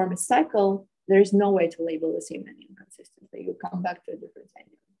perform a cycle, there's no way to label the same anyon consistently. You come back to a different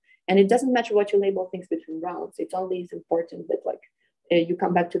anyon. And it doesn't matter what you label things between rounds. It only is important that you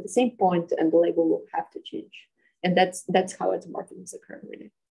come back to the same point and the label will have to change. And that's how automorphisms occur,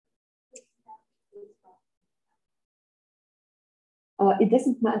 really. It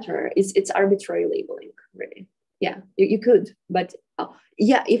doesn't matter. It's arbitrary labeling, really. Yeah, you could, but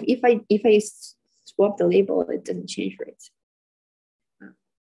yeah, if I swap the label, it doesn't change rates.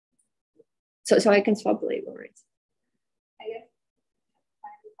 So I can swap the label rates. I guess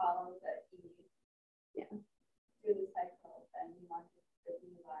trying to follow the E, yeah, through the cycle, and you want the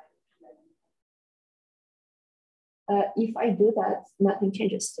BY. If I do that, nothing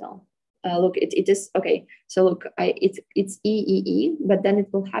changes still. Look, it is okay. So look, it's E, but then it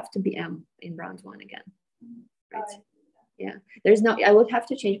will have to be M in round one again. Right? Yeah, there's no. I would have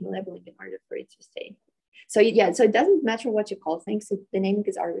to change my labeling in order for it to stay. So yeah, so it doesn't matter what you call things. If the naming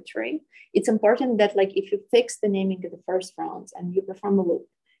is arbitrary, it's important that if you fix the naming in the first round and you perform a loop,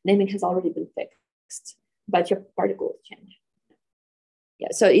 naming has already been fixed, but your particles change.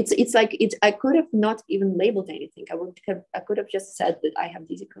 Yeah, so it's I could have not even labeled anything. I could have just said that I have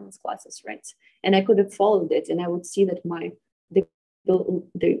these equivalence classes, right? And I could have followed it, and I would see that the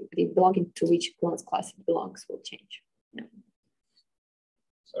belonging to which equivalence class it belongs will change. Yeah.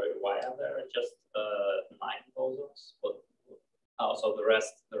 Sorry, why are there just 9 bosons? But also the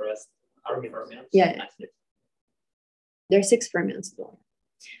rest are fermions. Yeah, there are 6 fermions as well.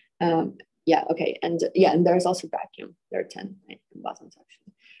 Yeah, okay, and there's also vacuum. There are 10 bosons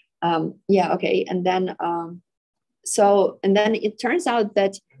actually. Yeah, okay, and then it turns out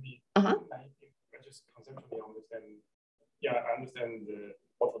that I just conceptually understand. Yeah, I understand the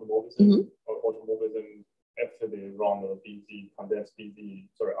automorphism or automorphism after the round of BZ condensed BZ,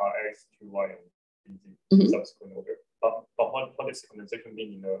 sorry, RX to Y and BZ subsequent order. But what is condensation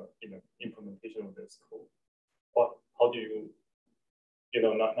mean in the implementation of this code? How do you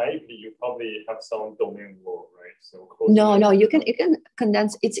naively you probably have some domain wall, right? So no, you can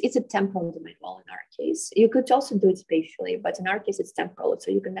condense. It's a temporal domain wall in our case. You could also do it spatially, but in our case it's temporal,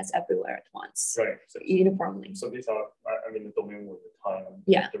 so you condense everywhere at once, right? So, uniformly. So these are, the domain with the time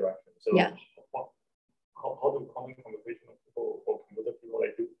direction. So how do common computational people or computer people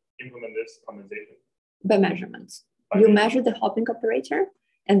do implement this condensation? By measurements. You measure the hopping operator,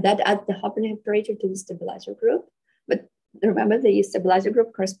 and that adds the hopping operator to the stabilizer group. But remember, the stabilizer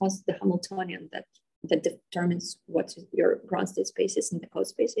group corresponds to the Hamiltonian that determines what your ground state space is and the code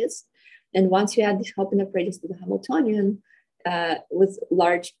space is. And once you add these hopping operators to the Hamiltonian with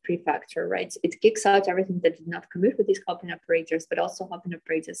large prefactor, right, it kicks out everything that did not commute with these hopping operators, but also hopping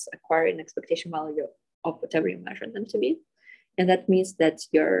operators acquire an expectation value of whatever you measure them to be. And that means that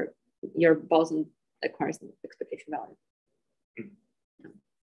your boson acquires an expectation value.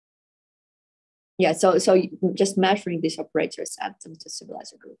 Yeah, so just measuring these operators adds them to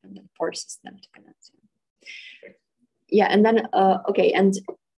stabilizer group and then forces them to connect. Yeah, and then okay, and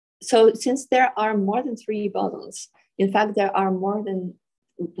so since there are more than 3 bosons, in fact there are more than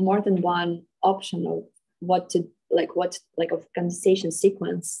one option of what of condensation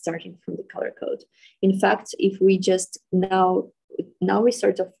sequence starting from the color code. In fact, if we just now we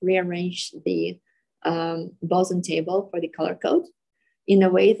sort of rearrange the boson table for the color code in a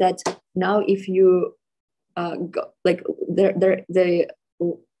way that now if you go the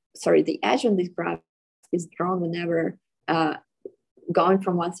edge on this graph is drawn whenever going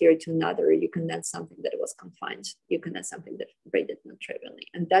from one theory to another, you condense something that was confined. You condense something that braided non-trivially.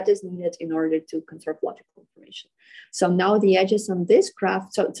 And that is needed in order to conserve logical information. So now the edges on this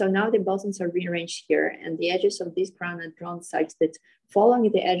graph, so now the bosons are rearranged here, and the edges of this graph are drawn such that following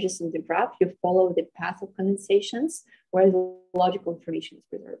the edges on the graph, you follow the path of condensations where the logical information is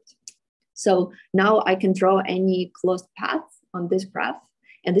preserved. So now I can draw any closed path on this graph.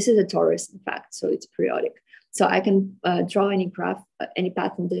 And this is a torus, in fact, so it's periodic. So I can draw any graph, any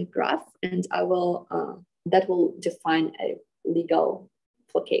path on the graph, and I will that will define a legal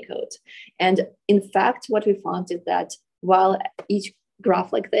Floquet code. And in fact, what we found is that while each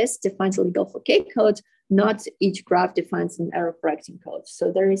graph like this defines a legal Floquet code, not each graph defines an error correcting code. So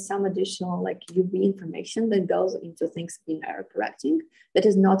there is some additional UV information that goes into things in error correcting that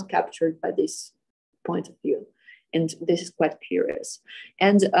is not captured by this point of view. And this is quite curious.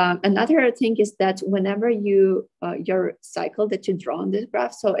 And another thing is that whenever you, your cycle that you draw on this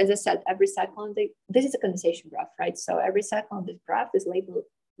graph, so as I said, every cycle on this is a condensation graph, right? So every cycle on this graph is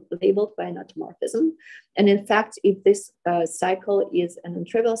labeled by an automorphism. And in fact, if this cycle is a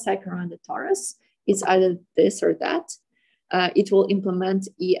non-trivial cycle around the torus, it's either this or that. It will implement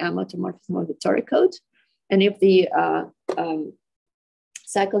EM automorphism of the toric code. And if the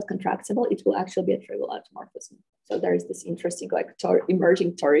cycle is contractible, it will actually be a trivial automorphism. So there is this interesting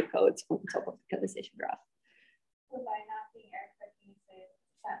emerging toric codes on top of the condensation graph. So by not being error correcting,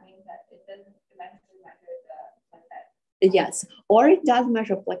 that means that it doesn't eventually measure the plaquettes. Yes, or it does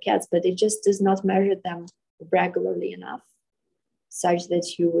measure plaquettes, but it just does not measure them regularly enough such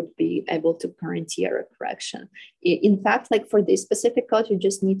that you would be able to guarantee error correction. In fact, for this specific code, you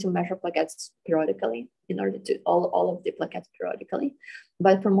just need to measure plaquettes periodically in order to all of the plaquettes periodically.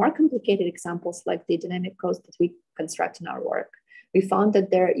 But for more complicated examples, like the dynamic codes that we construct in our work, we found that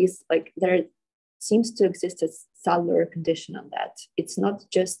there seems to exist a cellular condition on that. It's not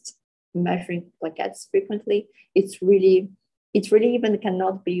just measuring plaquettes frequently, it really even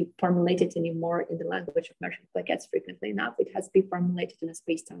cannot be formulated anymore in the language of measuring plaquettes frequently enough. It has to be formulated in a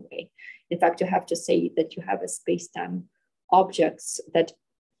space-time way. In fact, you have to say that you have a space-time objects that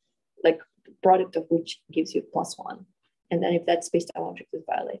product of which gives you +1. And then if that space-time object is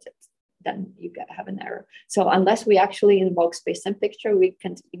violated, then you have an error. So unless we actually invoke space-time picture, we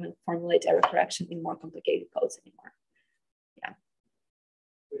can't even formulate error correction in more complicated codes anymore. Yeah.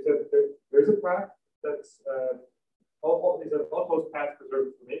 There's a graph that's all those paths preserve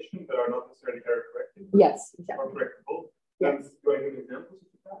information that are not necessarily error corrected. Yes, exactly. Or correctable. Yes. Do I give examples of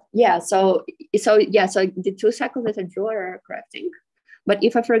that? Yeah. So the 2 cycles that I drew are error correcting. But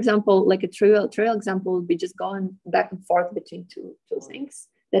if I, for example, a trivial example would be just going back and forth between two things,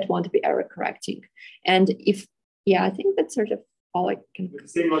 that won't be error correcting. And I think that's sort of all I can.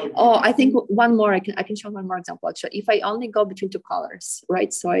 Oh, I think one more. I can show one more example actually. If I only go between 2 colors,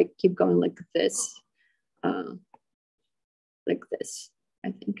 right? So I keep going like this. Like this,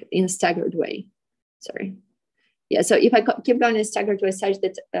 I think, in a staggered way. Sorry. Yeah, so if I keep going in a staggered way such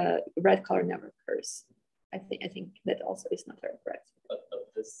that red color never occurs, I think that also is not very correct. But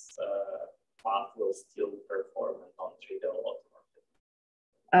this path will still perform a trivial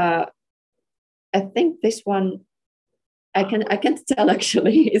automorphism? I think this one, I can't tell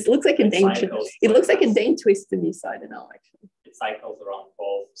actually. It looks like a Dane. It looks like a Dane twist to me, so I don't know actually. It cycles around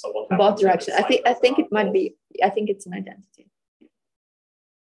both. So what both directions? I think it might be. I think it's an identity.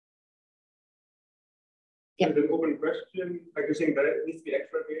 Yeah. An open question, like you're saying that it needs to be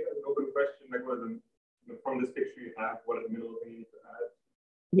extra data. An open question, like what are from this picture you have, what are the middle things you need to add?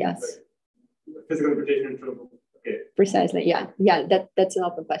 Yes. Like physical interpretation. Okay. Precisely. Yeah. That's an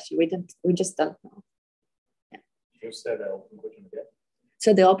open question. We just don't know. You said that open question again.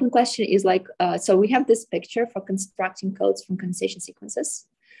 So the open question is like, so we have this picture for constructing codes from condensation sequences,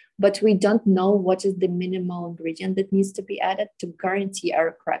 but we don't know what is the minimal ingredient that needs to be added to guarantee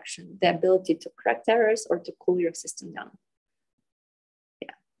error correction, the ability to correct errors or to cool your system down.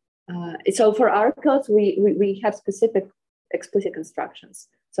 Yeah. So for our codes, we have specific explicit constructions.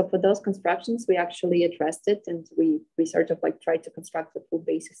 So for those constructions, we actually addressed it, and we sort of like tried to construct the full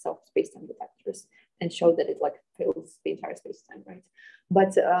basis of space-time detectors and show that it like fills the entire space-time, right?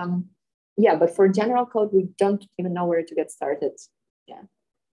 But yeah, but for general code, we don't even know where to get started. Yeah.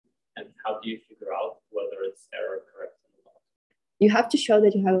 And how do you figure out whether it's error correct or not? You have to show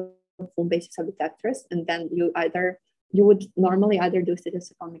that you have a full basis of detectors, and then you would normally either do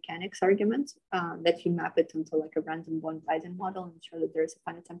statistical mechanics argument that you map it into like a random one-Biden model and show that there's a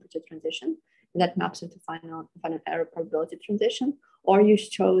finite temperature transition that maps into finite error probability transition, or you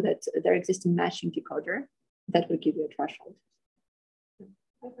show that there exists a matching decoder that will give you a threshold.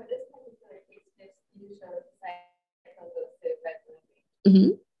 For this particular case, you show the cycle goes to red.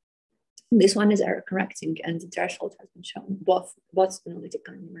 Mm-hmm. This one is error correcting, and the threshold has been shown both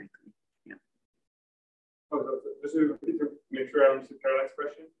analytically and numerically. Yeah. Just to make sure I understood Caroline's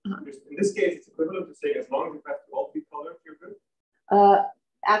question. In this case, it's equivalent to saying as long as you pass to all three colors, you're good?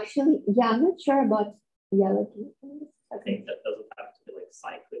 Actually, yeah, I'm not sure about yellow. I think that doesn't have to be like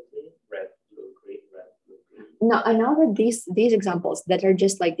cyclically red, blue, green, red, blue, green. No, I know that these examples that are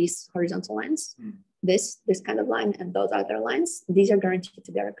just like these horizontal lines, this kind of line and those other lines, these are guaranteed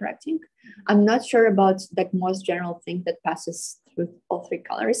to be error correcting. I'm not sure about the most general thing that passes through all three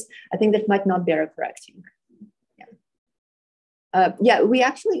colors. I think that might not be error correcting. Yeah, we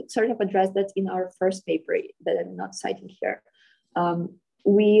actually sort of addressed that in our first paper that I'm not citing here.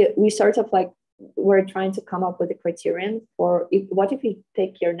 We sort of like were trying to come up with a criterion for what if you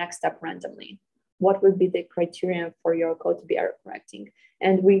take your next step randomly? What would be the criterion for your code to be error correcting?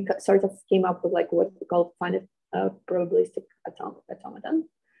 And we sort of came up with like what we call finite probabilistic automaton.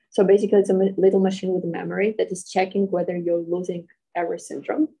 So basically, it's a little machine with memory that is checking whether you're losing error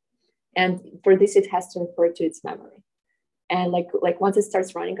syndrome, and for this, it has to refer to its memory. And like once it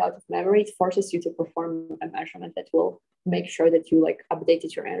starts running out of memory, it forces you to perform a measurement that will make sure that you like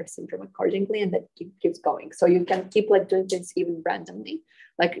updated your error syndrome accordingly, and that keeps going. So you can keep like doing things even randomly,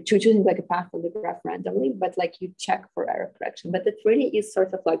 like choosing like a path on the graph randomly, but like you check for error correction. But it really is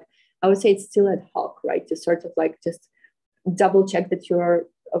sort of like, I would say it's still ad hoc, right? To sort of like just double check that you are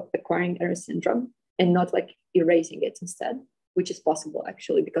acquiring error syndrome and not like erasing it instead, which is possible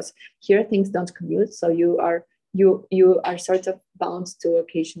actually, because here things don't commute. So you are sort of bound to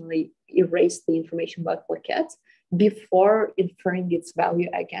occasionally erase the information about Floquet before inferring its value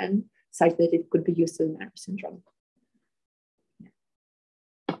again, such that it could be used in error syndrome.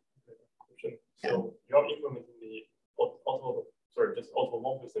 So you are implementing the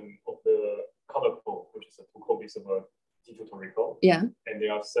automorphism of the color code, which is a two copies of a tutorial. Yeah. And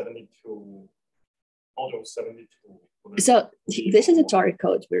there are 72, almost 72. So this is a Tori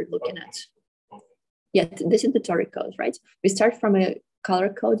code we're looking at. Yeah, this is the Tori code, right? We start from a color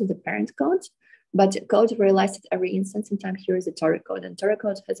code, the parent code, but code realized at every instance in time here is a Tori code, and Tori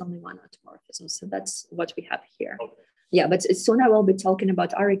code has only one automorphism. So that's what we have here. Okay. Yeah, but soon I will be talking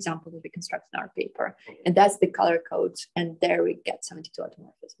about our example that we constructed in our paper, and that's the color code, and there we get 72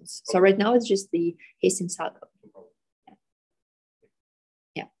 automorphisms. So right now it's just the Hastings code.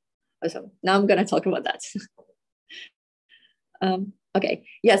 Yeah. So now I'm gonna talk about that. Okay.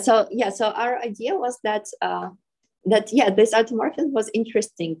 Yeah. So our idea was that this automorphism was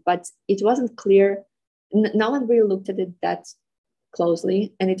interesting, but it wasn't clear. No one really looked at it that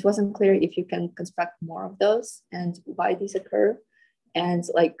closely, and it wasn't clear if you can construct more of those and why these occur, and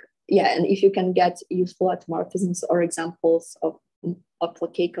and if you can get useful automorphisms or examples of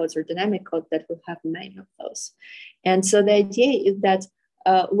Floquet codes or dynamic code that will have many of those. And so the idea is that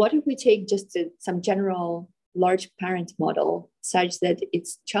what if we take just some general large parent model such that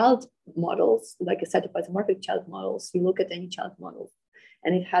its child models, like a set of automorphic child models, you look at any child model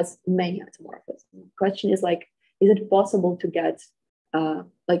and it has many automorphisms. The question is like, is it possible to get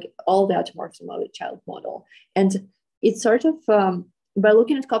all the automorphism of a child model? And it's sort of, by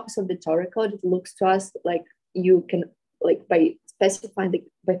looking at copies of the Torah code, it looks to us like you can, like by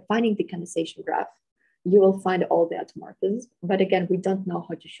finding the condensation graph, you will find all the automorphisms. But again, we don't know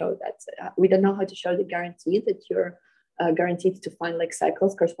how to show that. We don't know how to show the guarantee that you're guaranteed to find like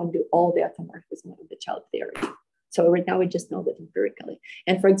cycles correspond to all the automorphism of the child theory. So right now we just know that empirically.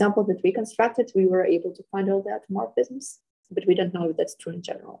 And for example, that we constructed, we were able to find all the automorphisms, but we don't know if that's true in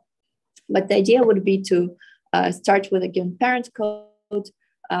general. But the idea would be to start with a given parent code,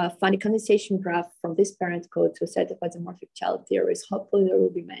 find a condensation graph from this parent code to a set of isomorphic child theories. Hopefully there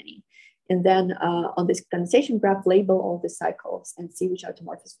will be many. And then on this condensation graph, label all the cycles and see which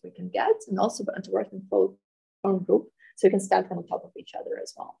automorphisms we can get, and also the automorphism form group, so you can stack them on top of each other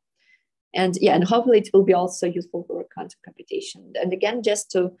as well. And yeah, and hopefully it will be also useful for quantum computation. And again,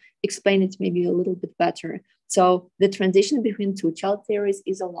 just to explain it maybe a little bit better. So the transition between two child theories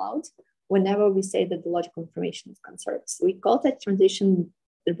is allowed whenever we say that the logical information is conserved. So we call that transition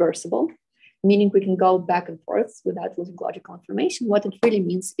reversible, meaning we can go back and forth without losing logical information. What it really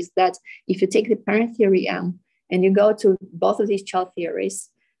means is that if you take the parent theory M and you go to both of these child theories,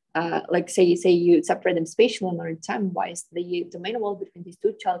 like say you separate them spatially or time-wise, the domain wall between these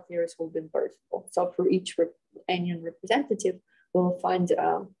two child theories will be invertible. So for each anyon representative, we'll find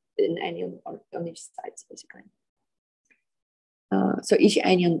an anyon on each side, basically. So each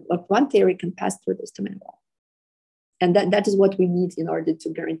anyon of one theory can pass through this domain wall. And that is what we need in order to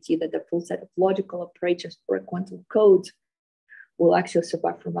guarantee that the full set of logical operators for a quantum code will actually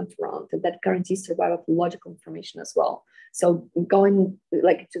survive from round to round, and that guarantees survival of logical information as well. So having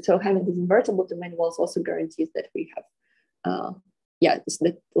these invertible domain walls also guarantees that we have,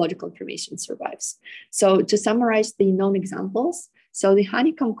 that logical information survives. So to summarize the known examples, so the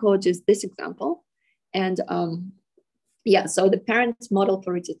honeycomb code is this example, and so the parent model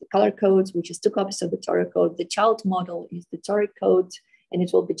for it is the color code, which is 2 copies of the Torah code. The child model is the Torah code, and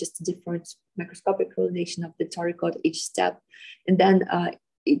it will be just a different macroscopic realization of the Torah code each step. And then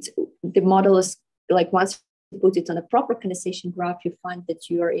the model is like, once you put it on a proper condensation graph, you find that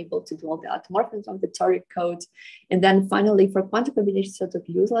you are able to do all the automorphisms of the Torah code. And then finally, for quantum computation, it's sort of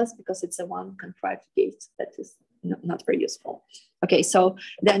useless because it's a one contrived gate that is not very useful. Okay, so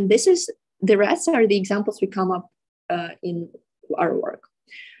then the rest are the examples we come up in our work.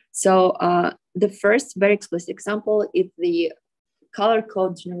 So the first very explicit example is the color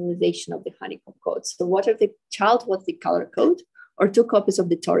code generalization of the honeycomb code. So what if the child was the color code or 2 copies of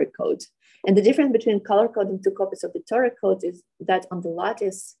the Torah code? And the difference between color code and 2 copies of the Torah code is that on the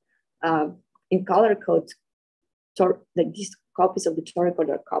lattice in color code, like these copies of the Torah code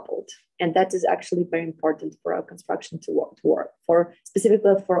are coupled. And that is actually very important for our construction to work for,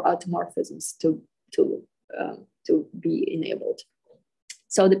 specifically for automorphisms to be enabled.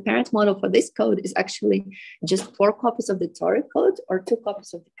 So the parent model for this code is actually just 4 copies of the Torah code or 2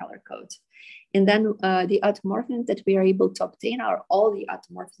 copies of the color code. And then the automorphisms that we are able to obtain are all the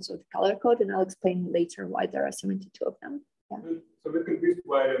automorphisms of the color code, and I'll explain later why there are 72 of them. Yeah. So we're confused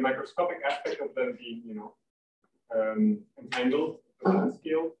why the microscopic aspect of them being, entangled on the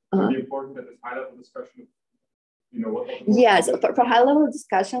scale. It's really important that this high-level discussion, what. Yes, for high-level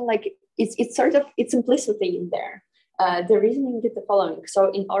discussion, like it's implicitly in there. The reasoning is the following.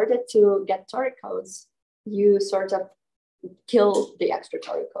 So in order to get Torah codes, you sort of kill the extra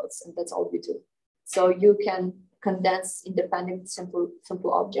Torah codes, and that's all you do. So you can condense independent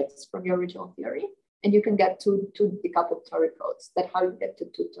simple objects from your original theory, and you can get two decoupled Torah codes. That's how you get to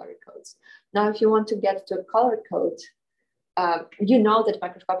 2 Torah codes. Now, if you want to get to a color code, you know that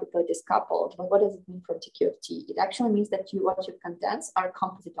microscopically it is coupled, but what does it mean for TQFT? It actually means that what you condense are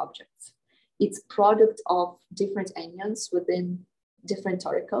composite objects. It's product of different anyons within different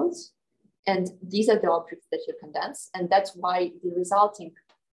Torah codes. And these are the objects that you condense. And that's why the resulting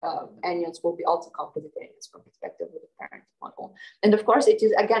anyons will be also composite anyons from perspective of the parent model. And of course, it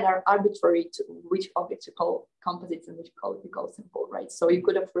is, again, arbitrary to which objects you call composites and which you call simple, right? So you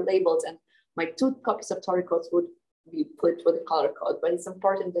could have relabeled, and my 2 copies of Torah codes would be put with the color code. But it's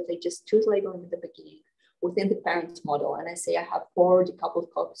important that I just choose labeling at the beginning within the parent model. And I say I have 4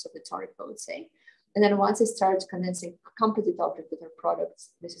 decoupled copies of the Torah code, say. And then once I start condensing composite objects with their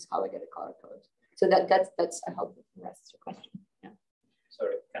products, this is how I get a color code. So that's I hope that answers your question. Yeah.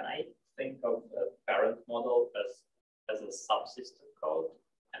 Sorry, can I think of a parent model as a subsystem code?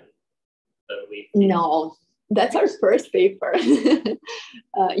 And no, that's our first paper.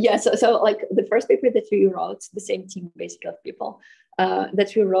 So like the first paper that we wrote, the same team basically of people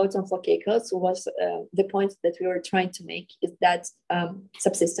that we wrote on Floquet codes was the point that we were trying to make is that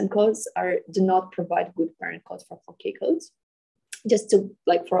subsystem codes do not provide good parent codes for Floquet codes. Just to,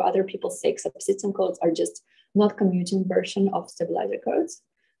 like, for other people's sake, subsystem codes are just not commuting version of stabilizer codes,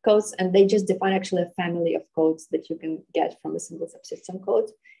 and they just define actually a family of codes that you can get from a single subsystem code.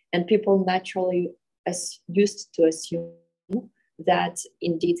 And people naturally used to assume that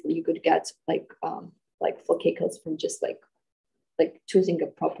indeed you could get like Floquet codes from just like choosing a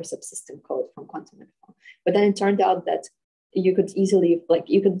proper subsystem code from quantum info. But then it turned out that you could easily,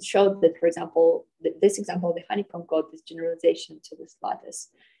 you could show that, for example, this example of the honeycomb code, this generalization to this lattice,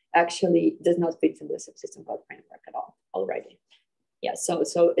 actually does not fit in the subsystem code framework at all already. Yeah, so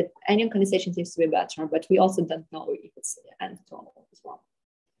anyon condensation seems to be better, but we also don't know if it's end-to-all as well.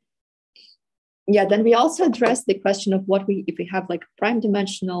 Yeah, then we also addressed the question of if we have like prime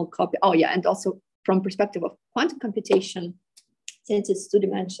dimensional copy. Oh yeah, and also from perspective of quantum computation, since it's 2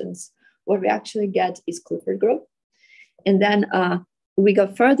 dimensions, what we actually get is Clifford group. And then we go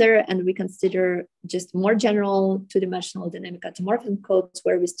further and we consider just more general 2-dimensional dynamic automorphism codes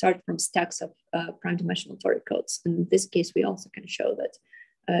where we start from stacks of prime dimensional toric codes. And in this case, we also can show that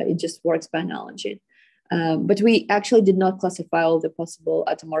it just works by analogy. But we actually did not classify all the possible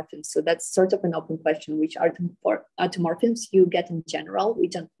automorphisms. So that's sort of an open question, which automorphisms you get in general, we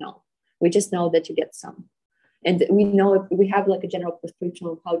don't know. We just know that you get some. And we know we have like a general prescription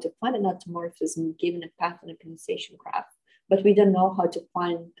of how to find an automorphism given a path and a condensation graph, but we don't know how to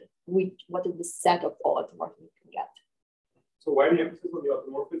find what is the set of all automorphisms you can get. So why the emphasis on the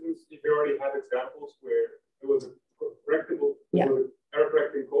automorphisms if you already have examples where it was a correctable, error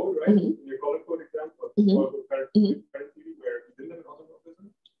correcting code, right? In your color code example, where you didn't have an automorphism?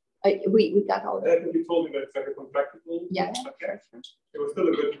 We got all that. I think you told me that it's like a contractible. Yeah. Okay. It was still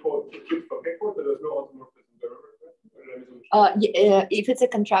a good code, good Floquet code, but there was no automorphism. If it's a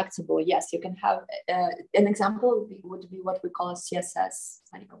contractible, yes, you can have an example would be what we call a CSS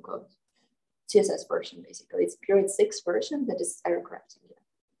honeycomb code. CSS version, basically. It's period 6 version that is error correcting. Yeah.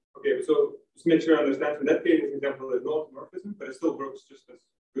 Okay, so just make sure I understand. In that case, example, there's no automorphism, but it still works just as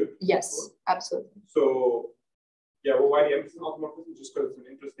good. Yes, absolutely. So, yeah, well, why the emphasis on automorphism? Just because it's an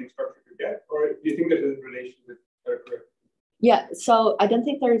interesting structure to get, or do you think there's a relation with error correction? Yeah, so I don't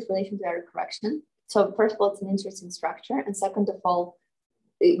think there is relation to error correction. So first of all, it's an interesting structure, and second of all,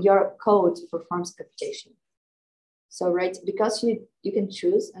 your code performs computation. So right, because you can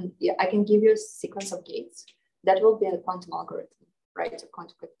choose, and I can give you a sequence of gates that will be a quantum algorithm, right, a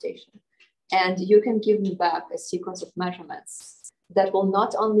quantum computation, and you can give me back a sequence of measurements that will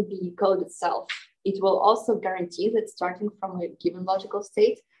not only be code itself, it will also guarantee that starting from a given logical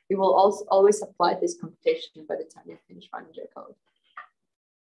state, you will also always apply this computation by the time you finish running your code.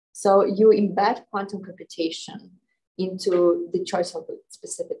 So you embed quantum computation into the choice of a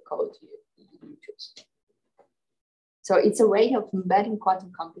specific code you choose. So it's a way of embedding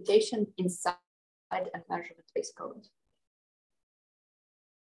quantum computation inside a measurement-based code.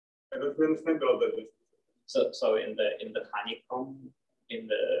 I don't understand all that. So in the honeycomb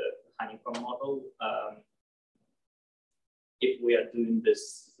model, if we are doing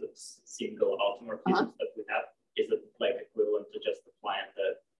this single automorphism that we have, is it like equivalent to just applying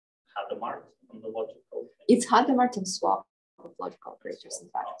the Hadamard on the logical? It's Hadamard and swap of logical operators, in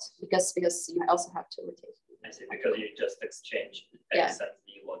fact, because you also have to rotate. I see, because you just exchange X and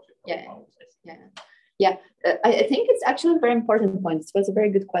the logical modes. I think it's actually a very important point. It was a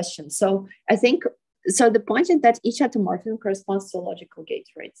very good question. So I think, the point is that each automorphism corresponds to a logical gate,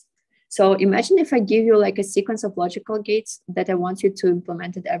 right? So imagine if I give you like a sequence of logical gates that I want you to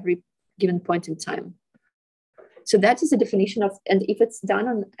implement at every given point in time. So that is the definition of, and if it's done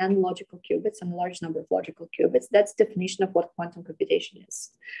on n logical qubits, on a large number of logical qubits, that's the definition of what quantum computation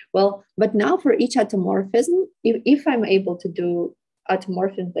is. Well, but now for each automorphism, if I'm able to do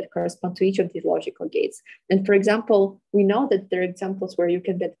automorphisms that correspond to each of these logical gates, and for example, we know that there are examples where you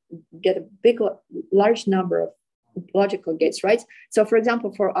can get a large number of logical gates, right? So for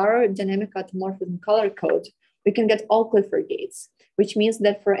example, for our dynamic automorphism color code, we can get all Clifford gates, which means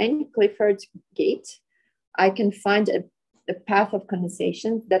that for any Clifford gate, I can find a path of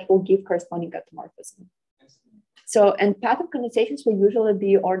condensation that will give corresponding automorphism. So, and path of condensations will usually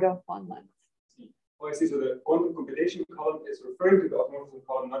be order of 1 length. Oh, I see. So the quantum computation column is referring to the automorphism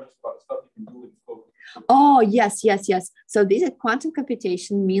column, not just about the stuff you can do with code. Oh, yes. So this is quantum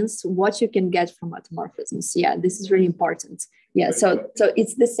computation means what you can get from automorphisms. Yeah, this is really important. Yeah, so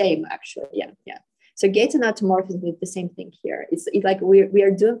it's the same actually. Yeah. So gate and automorphism is the same thing here. It's like we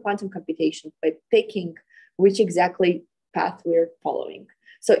are doing quantum computation by picking which exactly path we're following.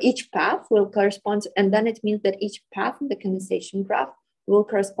 So each path will correspond, and then it means that each path in the condensation graph will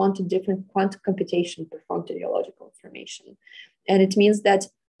correspond to different quantum computation performed to the logical information. And it means that,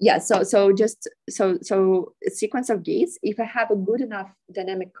 so a sequence of gates, if I have a good enough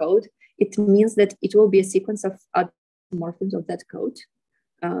dynamic code, it means that it will be a sequence of automorphisms of that code.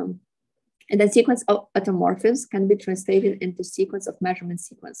 And then sequence of automorphisms can be translated into sequence of measurement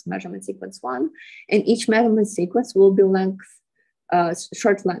sequence 1. And each measurement sequence will be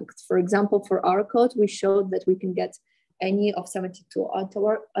short length. For example, for our code, we showed that we can get any of 72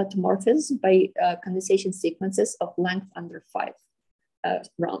 automorphisms by condensation sequences of length under 5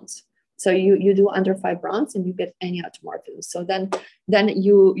 rounds. So you do under 5 rounds and you get any automorphism. So then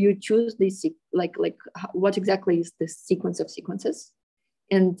you choose this, like what exactly is the sequence of sequences,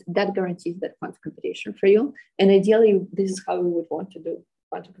 and that guarantees that quantum computation for you. And ideally, this is how we would want to do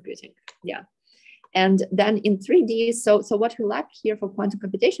quantum computing. Yeah. And then in 3D, so what we lack here from quantum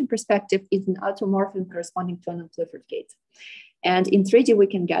computation perspective is an automorphism corresponding to an amplified gate. And in 3D, we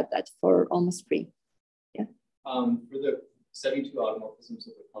can get that for almost free. Yeah. For the 72 automorphisms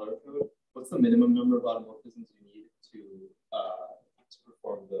of the color code, what's the minimum number of automorphisms you need to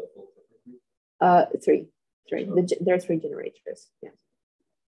perform the full clipper group? 3. There are 3 generators. Yeah.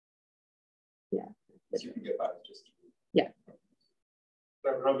 Yeah. So you can get by with just 2. Yeah.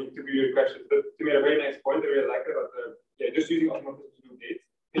 Robbie, to give you a question, you made a very nice point that I really liked about just using automorphisms to do gates.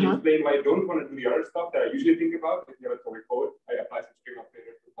 Can you explain why you don't want to do the other stuff that I usually think about? If you have a toy code, I apply some string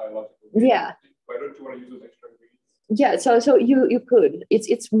operator to biological. Yeah. Why don't you want to use those extra ingredients? Yeah, so you could.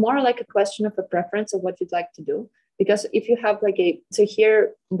 It's more like a question of a preference of what you'd like to do. Because if you have so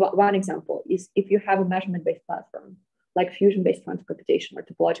here, one example is if you have a measurement-based platform, like fusion-based quantum computation or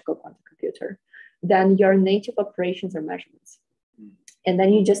topological quantum computer, then your native operations are measurements. And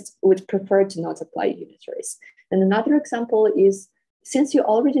then you just would prefer to not apply unitaries. And another example is, since you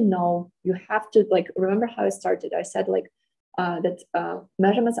already know, you have to remember how I started. I said that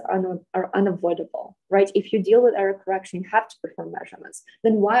measurements are unavoidable, right? If you deal with error correction, you have to perform measurements.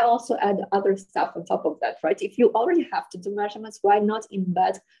 Then why also add other stuff on top of that, right? If you already have to do measurements, why not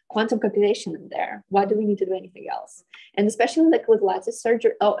embed quantum computation in there? Why do we need to do anything else? And especially with lattice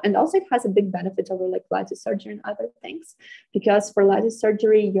surgery. Oh, and also it has a big benefit over lattice surgery and other things, because for lattice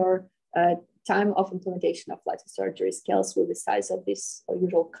surgery, your time of implementation of lattice surgery scales with the size of these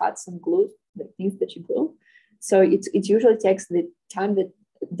usual cuts and glue, the things that you glue. So it usually takes the time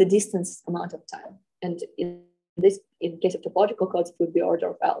the distance amount of time. And in case of topological codes, it would be order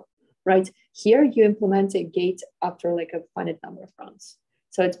of L, right? Here you implement a gate after a finite number of rounds.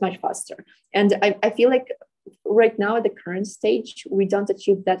 So it's much faster. And I feel like right now at the current stage, we don't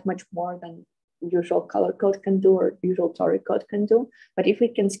achieve that much more than usual color code can do or usual toric code can do. But if we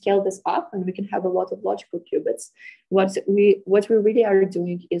can scale this up and we can have a lot of logical qubits, what we really are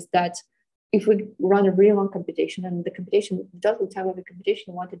doing is that if we run a really long computation and the total time of the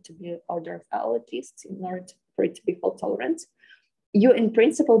computation wanted to be order of L at least in order for it to be fault tolerant, you in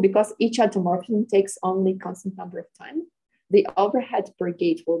principle, because each automorphism takes only constant number of time, the overhead per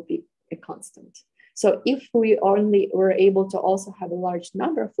gate will be a constant. So if we only were able to also have a large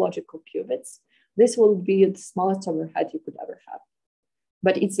number of logical qubits, this will be the smallest overhead you could ever have.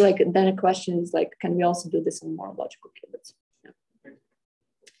 But it's then a question is can we also do this on more logical qubits?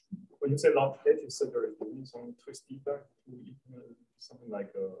 When you say long-dated surgery, do you mean some twist defect to something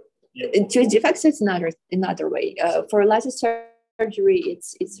like twist defects? It's another way. For lattice surgery,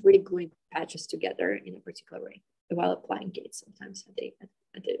 it's really gluing patches together in a particular way while applying gates sometimes at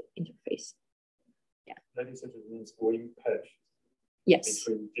the interface. Yeah. Lattice surgery means gluing patch. Yes.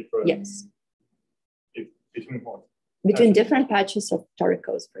 Between different. Yes. Between what? Between different patches of toric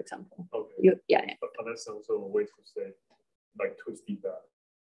codes, for example. Okay. Yeah. But that's also a way to say twist defect.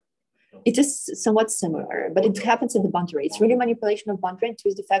 It is somewhat similar, but it happens at the boundary. It's really manipulation of boundary and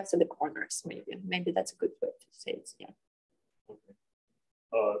twist defects at the corners, maybe. Maybe that's a good way to say it, yeah. Okay.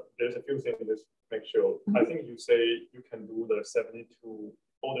 There's a few things to make sure. I think you say you can do the 72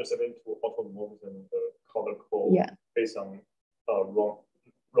 automorphism in the color code based on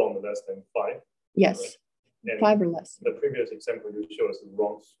round less than 5. Yes, right? 5 or less. The previous example you showed is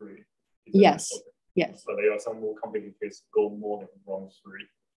round 3. Yes, okay. Yes. But there are some more complicated cases go more than round 3.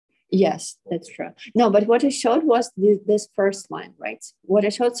 Yes, that's true. No, but what I showed was this first line, right? What I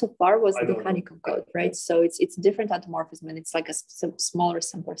showed so far was the honeycomb code, right? So it's different automorphism and it's like a smaller,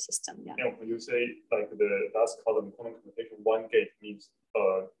 simpler system. Yeah. And when you say the last column quantum computation, 1 gate means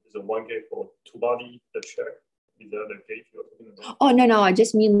is a 1 gate for 2-body the check. Is that the gate you're talking about? Oh no, I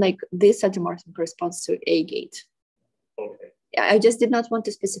just mean this automorphism corresponds to a gate. Okay. Yeah, I just did not want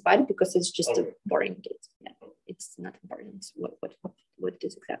to specify it because it's just a boring gate. Yeah. It's not important what it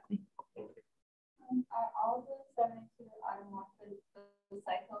is exactly. Okay. Are all the 72 automorphism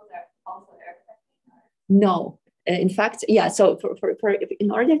cycles are also error correcting? No, in fact, yeah. So for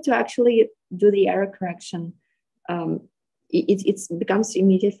in order to actually do the error correction, it becomes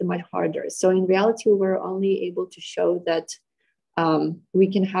immediately much harder. So in reality, we're only able to show that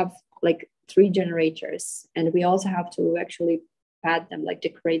we can have like 3 generators, and we also have to actually pad them, like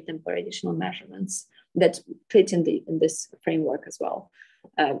decorate them for additional measurements that fit in this framework as well,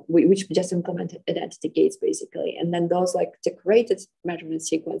 which just implemented identity gates basically. And then those like decorated measurement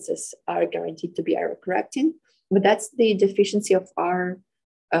sequences are guaranteed to be error correcting, but that's the deficiency of our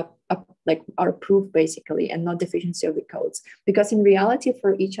like our proof basically, and not deficiency of the codes. Because in reality,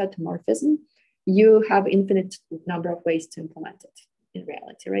 for each automorphism, you have infinite number of ways to implement it in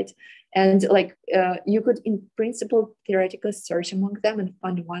reality, right? And like you could in principle theoretically search among them and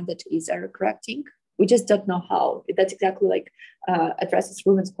find one that is error correcting. We just don't know how. That's exactly like addresses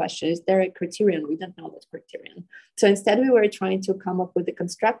Ruben's question. Is there a criterion? We don't know that criterion. So instead we were trying to come up with a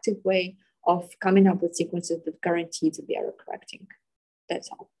constructive way of coming up with sequences that guarantee to be error correcting. That's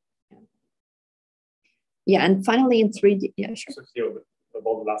all. Yeah, and finally in 3D, yeah, sure. So here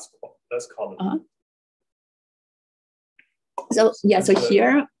about the last column. So yeah, so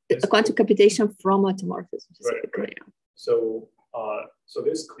here the quantum computation from automorphism specifically. Right. So so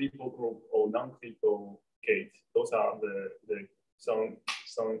this Clifford group or non-Clifford gate, those are the some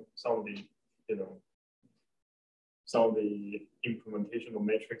of the some of the implementation of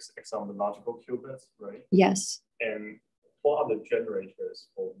matrix on the logical qubits, right? Yes. And what are the generators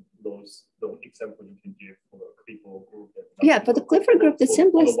for those examples you can give for the Clifford group? Yeah, for the Clifford group, the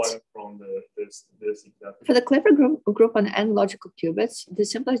simplest. For the one from this example. For the Clifford group on n logical qubits, the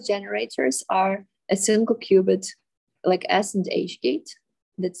simplest generators are a single qubit, like S and H gate.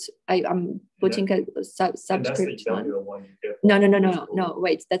 That's I'm putting a subscript one. No,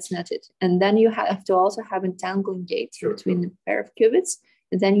 wait, that's not it. And then you have to also have entangling gates between a pair of qubits,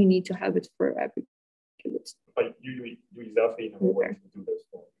 and then you need to have it for every qubit. But you exactly have a way to do this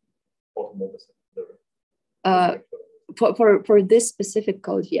for automorphism. For this specific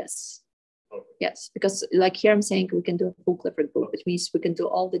code, yes. Okay. Yes, because like here I'm saying we can do a full Clifford group, which means we can do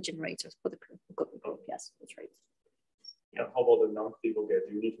all the generators for the Clifford group. Yes, that's right. And how about the non-Clifford gate?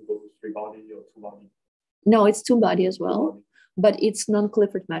 Do you need to go to 3-body or 2-body? No, it's 2-body as well, but it's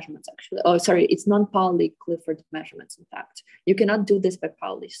non-Clifford measurements actually. Oh, sorry, it's non-Pauli Clifford measurements. In fact, you cannot do this by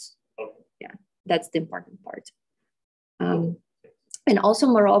Pauli's. Okay. Yeah, that's the important part. And also,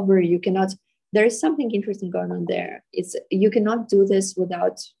 moreover, you cannot. There is something interesting going on there. It's you cannot do this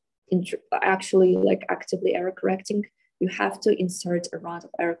without actually like actively error correcting. You have to insert a round of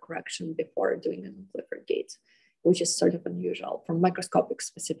error correction before doing a non-Clifford gate, which is sort of unusual from microscopic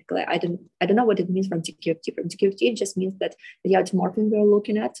specifically. I don't know what it means from TQFT. From TQFT, it just means that the automorphism we're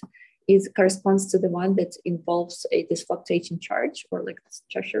looking at corresponds to the one that involves this fluctuating charge or like this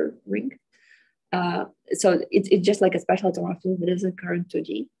Cheshire ring. So it's just like a special automorphism that doesn't occur in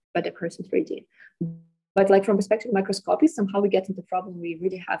 2D, but occurs in 3D. But like from perspective of microscopy, somehow we get into the problem. We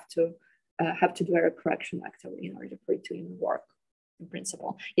really have to do error correction actively in order for it to even work in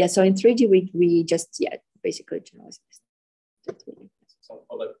principle. Yeah. So in 3D, we just basically generalize this. So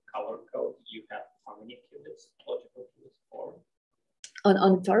for the color code, you have how many qubits, logical qubits for?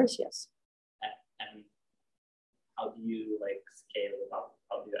 On torus, yes. And how do you like scale it up?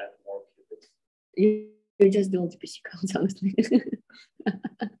 How do you add more qubits? You just do LTPC codes, honestly.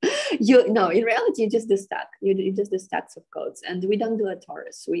 In reality, you just do stack. You just do stacks of codes, and we don't do a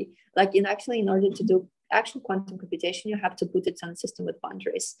torus. We like in order to do actual quantum computation, you have to put it on a system with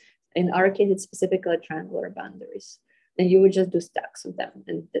boundaries. In our case, it's specifically triangular boundaries, and you would just do stacks of them,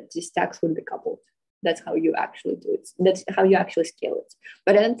 and these stacks would be coupled. That's how you actually do it. That's how you actually scale it.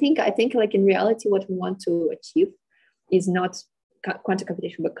 But I think like in reality, what we want to achieve is not quantum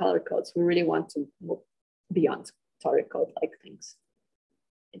computation, but color codes. We really want to move beyond toric code like things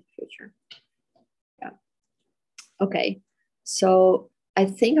in the future. Yeah. Okay. So I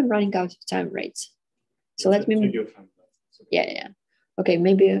think I'm running out of time, right? So let me. Yeah. Okay,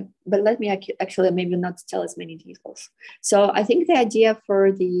 maybe, but let me actually maybe not tell as many details. So I think the idea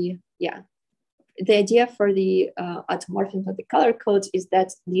for the automorphism of the color codes is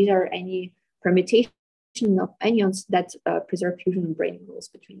that these are any permutation of anyons that preserve fusion and braining rules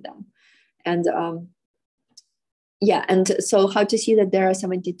between them. And and so how to see that there are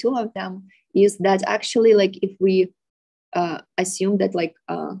 72 of them is that actually like if we assume that like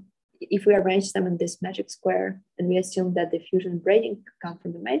if we arrange them in this magic square and we assume that the fusion and braining come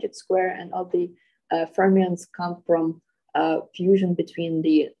from the magic square and all the fermions come from fusion between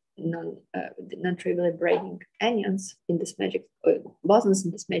the non-trivially braining anyons in this magic bosons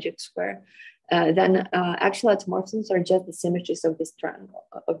in this magic square, then actual automorphisms are just the symmetries of this triangle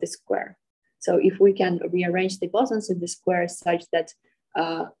of this square. So if we can rearrange the bosons in the square such that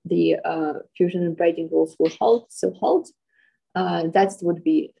the fusion and braining rules will hold, that would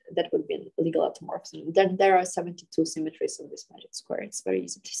be legal automorphism. Then there are 72 symmetries of this magic square. It's very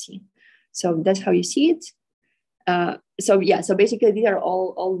easy to see. So that's how you see it. So basically these are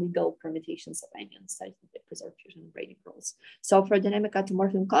all legal permutations of anyons that preserve fusion and braiding rules. So for dynamic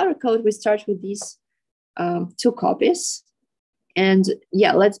automorphism color code, we start with these 2 copies. And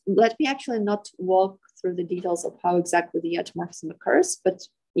yeah, let me actually not walk through the details of how exactly the automorphism occurs, but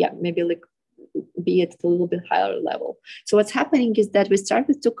yeah, maybe like be at a little bit higher level. So what's happening is that we start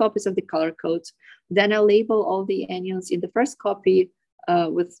with 2 copies of the color code. Then I label all the anyons in the first copy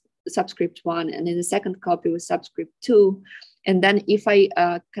with subscript 1, and in the second copy with subscript 2. And then if I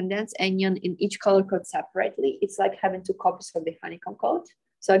condense anyon in each color code separately, it's like having 2 copies of the honeycomb code.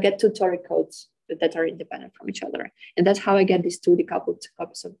 So I get 2 toric codes that are independent from each other. And that's how I get these 2 decoupled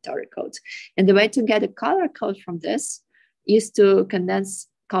copies of toric codes. And the way to get a color code from this is to condense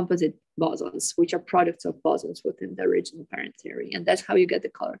composite bosons, which are products of bosons within the original parent theory. And that's how you get the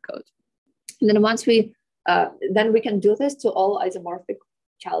color code. And then once we can do this to all isomorphic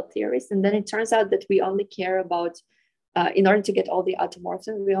child theories. And then it turns out that we only care about, in order to get all the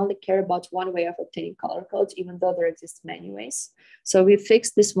automorphisms, we only care about one way of obtaining color codes, even though there exists many ways. So we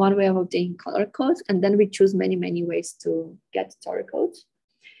fix this one way of obtaining color codes, and then we choose many, many ways to get toric codes.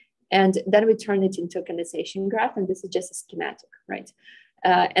 And then we turn it into a condensation graph, and this is just a schematic, right?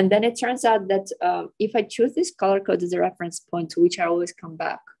 And then it turns out that if I choose this color code as a reference point to which I always come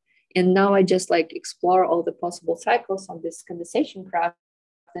back, and now I just like explore all the possible cycles on this condensation graph,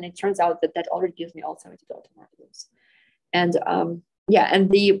 then it turns out that that already gives me all 72 automorphisms. And yeah, and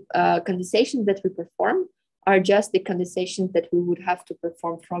the condensations that we perform are just the condensations that we would have to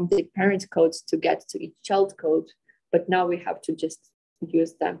perform from the parent codes to get to each child code. But now we have to just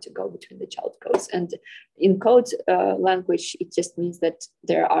use them to go between the child codes. And in code language, it just means that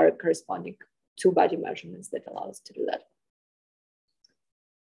there are corresponding 2 body measurements that allow us to do that.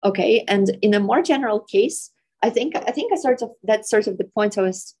 Okay, and in a more general case, I think that's sort of the point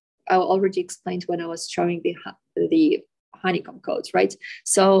I already explained when I was showing the honeycomb codes, right?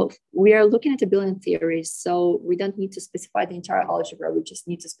 So we are looking at abelian theories, so we don't need to specify the entire algebra. We just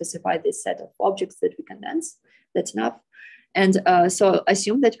need to specify this set of objects that we condense. That's enough. And so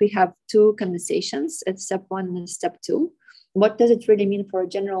assume that we have 2 condensations at step 1 and step 2. What does it really mean for a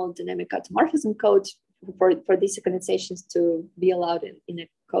general dynamic automorphism code? For these condensations to be allowed in a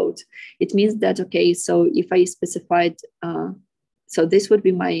code, it means that, okay, so if I specified, so this would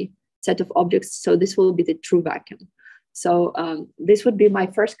be my set of objects, so this will be the true vacuum. So this would be my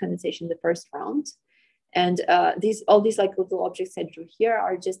first condensation, the first round. And all these like little objects I drew here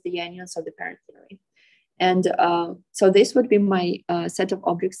are just the anyons of the parent theory. And so this would be my set of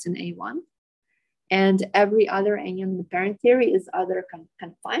objects in A1. And every other anyon in the parent theory is either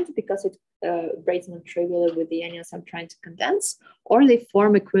confined because it braids non-trivially with the anyons I'm trying to condense, or they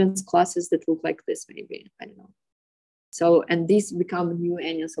form equivalence classes that look like this, maybe, I don't know. So, and these become new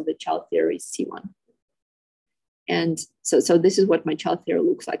anyons of the child theory C1. And so this is what my child theory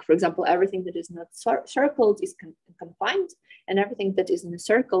looks like. For example, everything that is not circled is confined, and everything that is in a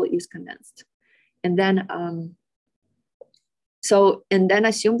circle is condensed. And then, and then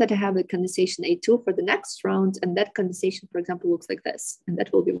assume that I have a condensation A2 for the next round, and that condensation, for example, looks like this, and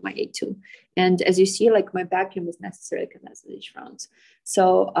that will be my A2. And as you see, like my vacuum is necessarily condensed in each round.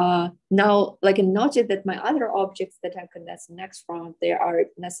 So now, like noted that my other objects that have condensed in the next round, they are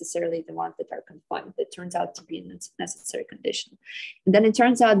necessarily the ones that are confined. That turns out to be a necessary condition. And then it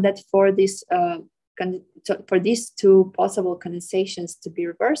turns out that for this for these 2 possible condensations to be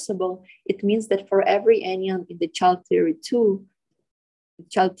reversible, it means that for every anyon in the child theory 2,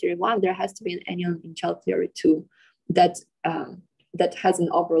 child theory 1, there has to be an anyon in child theory 2 that has an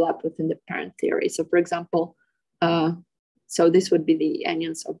overlap within the parent theory. So for example, so this would be the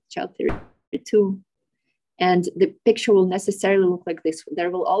anyons of child theory 2. And the picture will necessarily look like this.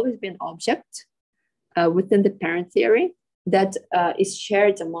 There will always be an object within the parent theory that is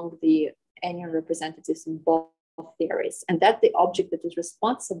shared among the anyon representatives in both theories. And that's the object that is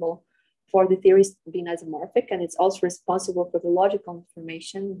responsible for the theories being isomorphic, and it's also responsible for the logical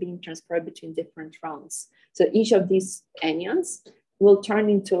information being transferred between different rounds. So each of these anyons will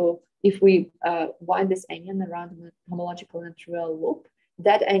turn into, if we wind this anyon around in a homological and trivial loop,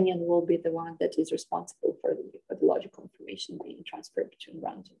 that anyon will be the one that is responsible for the logical information being transferred between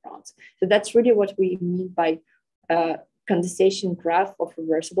rounds and rounds. So that's really what we mean by condensation graph of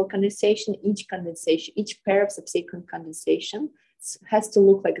reversible condensation. Each pair of subsequent condensation has to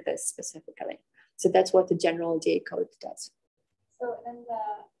look like this specifically. So that's what the general DA code does. So in the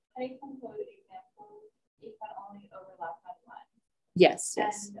honeycomb code example, you can only overlap on one. Yes,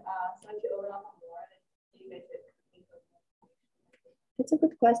 yes. And so if you overlap on more, then you basically It's a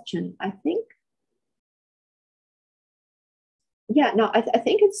good question. I think, yeah, no, I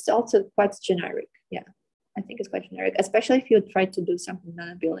think it's also quite generic. Yeah, I think it's quite generic, especially if you try to do something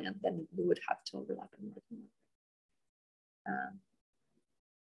non-abelian, then you would have to overlap and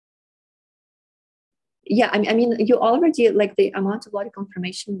yeah, I mean, you already, like the amount of logical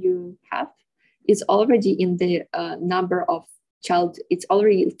information you have is already in the number of child, it's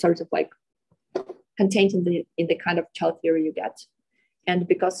already sort of like contained in the kind of child theory you get. And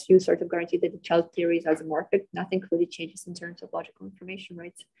because you sort of guarantee that the child theory is isomorphic, nothing really changes in terms of logical information,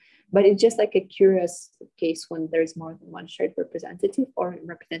 right? But it's just like a curious case when there's more than one shared representative, or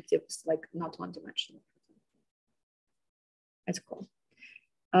representative is like not one-dimensional. That's cool.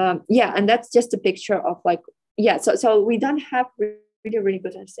 Yeah, and that's just a picture of like, yeah, so we don't have really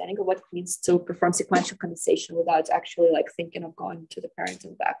good understanding of what it means to perform sequential condensation without actually like thinking of going to the parent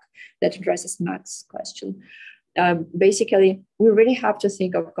and back. That addresses Matt's question. Basically, we really have to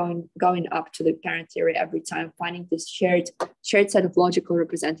think of going up to the parent theory every time, finding this shared set of logical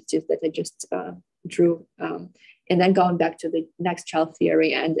representatives that I just drew, and then going back to the next child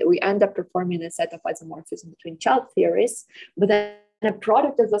theory, and we end up performing a set of isomorphisms between child theories, but then a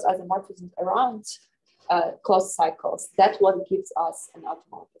product of those isomorphisms around closed cycles. That's what gives us an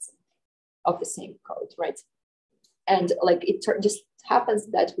automorphism of the same code, right? And like it just happens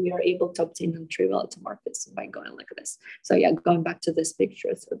that we are able to obtain non-trivial automorphism by going like this. So yeah, going back to this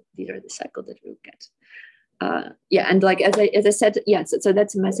picture, so these are the cycle that we'll get. Yeah, and like as I said, yeah, so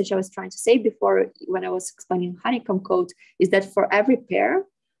that's a message I was trying to say before when I was explaining honeycomb code, is that for every pair,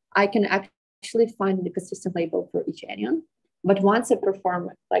 I can actually find the consistent label for each anyon. But once I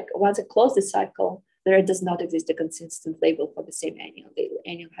close the cycle, there does not exist a consistent label for the same anyon. The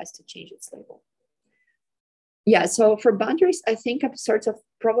anyon has to change its label. Yeah, so for boundaries, I think I sort of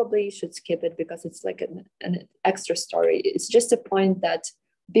probably should skip it because it's like an extra story. It's just a point that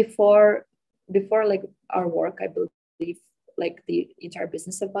before like our work, I believe like the entire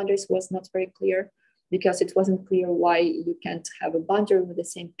business of boundaries was not very clear, because it wasn't clear why you can't have a boundary with the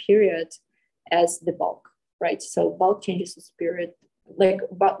same period as the bulk, right? So bulk changes with period, like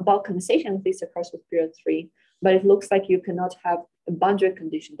bulk condensation at least occurs with period 3, but it looks like you cannot have a boundary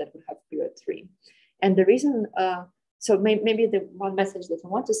condition that would have period 3. And the reason, so maybe the one message that I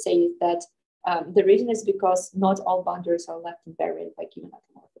want to say is that the reason is because not all boundaries are left invariant by given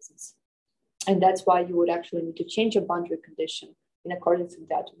automorphisms. And that's why you would actually need to change a boundary condition in accordance with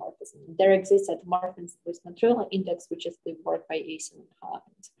the automorphism. There exists automorphisms with non-trivial index, which is the work by Asen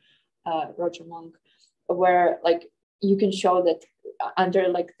and Roger Monk, where like you can show that under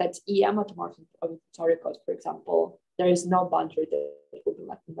like that EM automorphism of Victoria code, for example, there is no boundary that will be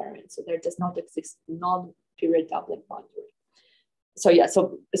left invariant. So there does not exist non-period doubling boundary. So yeah,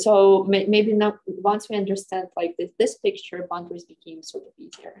 so maybe now once we understand like this picture, boundaries became sort of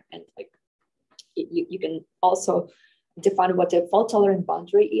easier, and like you can also define what a fault tolerant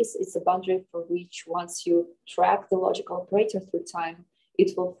boundary is. It's a boundary for which once you track the logical operator through time,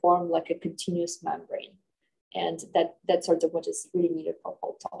 it will form like a continuous membrane. And that's sort of what is really needed for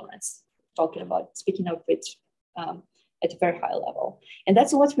fault tolerance. Speaking of it at a very high level. And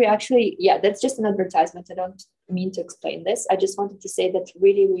that's what we actually, yeah, that's just an advertisement. I don't mean to explain this. I just wanted to say that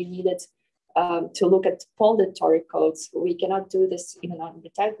really we needed to look at folded toric codes. We cannot do this even on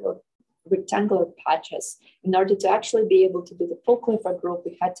rectangular patches. In order to actually be able to do the full Clifford group,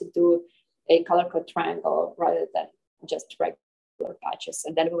 we had to do a color code triangle rather than just regular patches.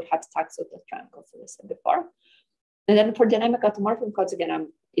 And then we would have to tax out the triangles as I said before. And then for dynamic automorphism codes,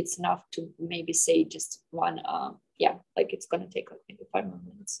 again, it's enough to maybe say just one, yeah, like it's going to take like maybe 5 more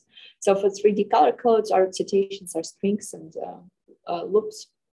minutes. So for 3D color codes, our citations are strings and loops.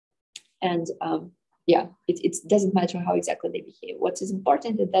 And yeah, it doesn't matter how exactly they behave. What is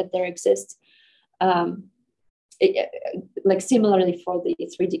important is that there exists, like similarly for the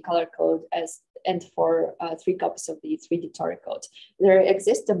 3D color code and for 3 copies of the 3D toric code, there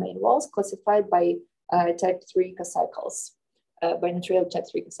exist domain walls classified by type 3 cocycles, by non-trivial type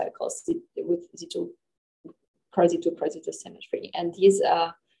 3 cocycles with Z2 cross Z2 symmetry. And these,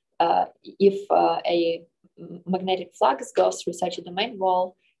 if a magnetic flux goes through such a domain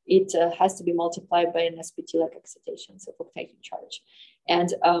wall, it has to be multiplied by an SPT-like excitation, so fluctuating charge.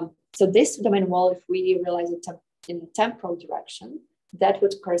 And so this domain wall, if we realize it in temporal direction, that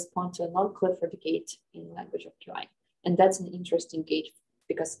would correspond to a non-Clifford gate in the language of QI. And that's an interesting gate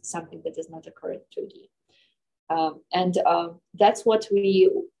because it's something that does not occur in 2D. And that's what we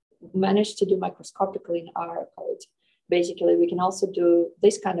managed to do microscopically in our code. Basically, we can also do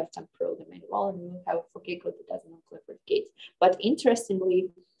this kind of temporal domain wall, and we have a Floquet code that does a non-Clifford gate. But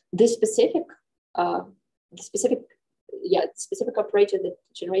interestingly, the specific specific operator that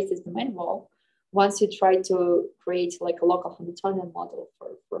generates this domain wall, once you try to create like a local Hamiltonian model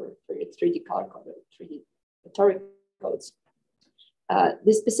for your 3D color code or 3D vectorial codes,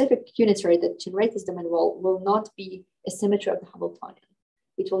 the specific unitary that generates this domain wall will not be a symmetry of the Hamiltonian.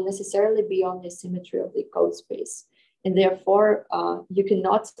 It will necessarily be only a symmetry of the code space. And therefore, you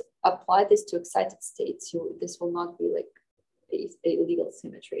cannot apply this to excited states. This will not be like a legal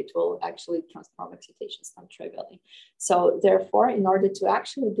symmetry. It will actually transform excitations non-trivially. So therefore, in order to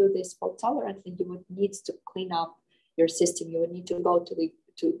actually do this fault tolerantly, you would need to clean up your system. You would need to go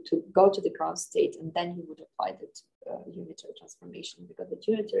to the ground state, and then you would apply that unitary transformation, because the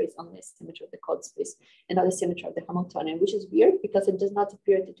unitary is only a symmetry of the code space and not a symmetry of the Hamiltonian, which is weird because it does not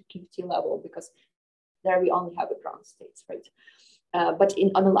appear at the QT level, because there we only have a ground states, right? But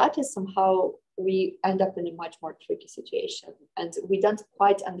on a lattice, somehow we end up in a much more tricky situation, and we don't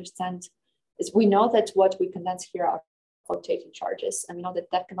quite understand. We know that what we condense here are rotating charges, and we know that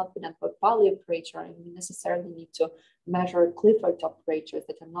that cannot be done by Pauli operator, and we necessarily need to measure Clifford operators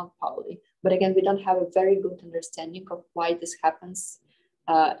that are not Pauli. But again, we don't have a very good understanding of why this happens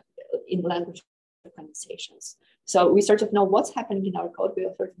in language condensations. So we sort of know what's happening in our code. We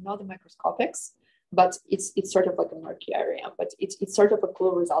sort of know the microscopics, but it's sort of like a murky area, but it's sort of a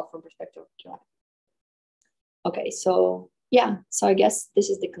cool result from perspective of QI. Okay, so yeah, so I guess this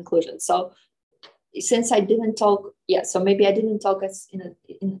is the conclusion. So since I didn't talk, so maybe I didn't talk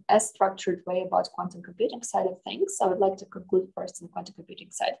in as structured way about quantum computing side of things. I would like to conclude first in quantum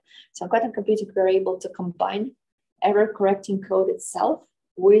computing side. So in quantum computing, we're able to combine error correcting code itself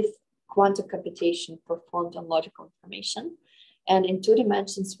with quantum computation performed on logical information. And in 2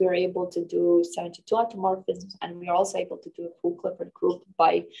 dimensions, we're able to do 72 automorphisms, and we're also able to do a full Clifford group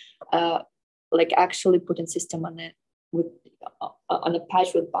by like actually putting system on a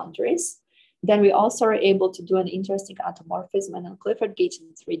patch with boundaries. Then we also are able to do an interesting automorphism and a Clifford gauge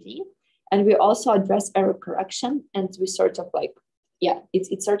in 3D. And we also address error correction, and we sort of like,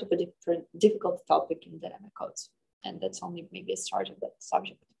 it's sort of a difficult topic in dynamic codes. And that's only maybe a start of that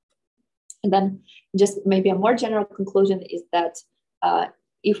subject. And then just maybe a more general conclusion is that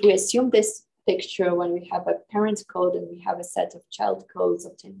if we assume this picture when we have a parent code and we have a set of child codes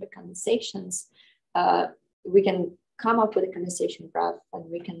obtained by condensations, we can come up with a condensation graph, and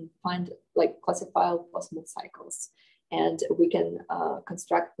we can find like classifiable possible cycles, and we can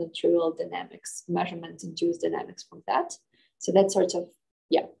construct non-trivial dynamics, measurement-induced dynamics from that. So that's sort of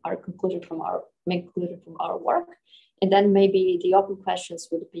our conclusion from our main conclusion from our work. And then maybe the open questions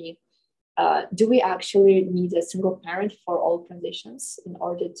would be, do we actually need a single parent for all transitions in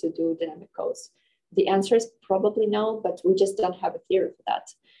order to do dynamic codes? The answer is probably no, but we just don't have a theory for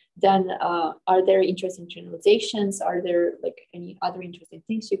that. Then are there interesting generalizations? Are there like any other interesting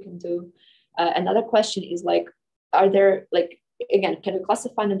things you can do? Another question is like, are there like, again, can we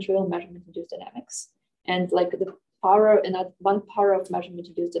classify non-trivial measurement-induced dynamics? And like the power, and one power of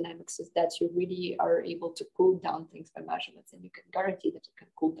measurement-induced dynamics is that you really are able to cool down things by measurements, and you can guarantee that you can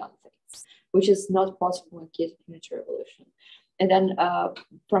cool down things, which is not possible in case of unitary evolution. And then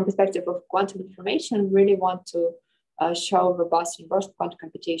from perspective of quantum information, we really want to show robust inverse quantum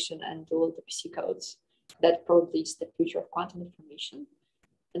computation and dual DPC codes. That probably is the future of quantum information.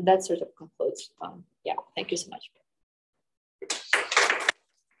 And that sort of concludes. Thank you so much.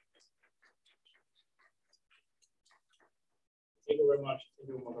 Thank you very much. Thank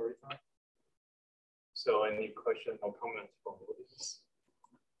you, Margarita. So any questions or comments from the audience?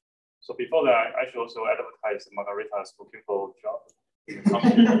 So before that, I should also advertise Margarita's looking for a job in the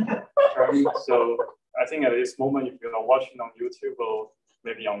company. So I think at this moment, if you're watching on YouTube or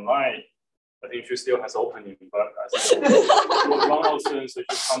maybe online, I think she still has opening, but I think for long option, so you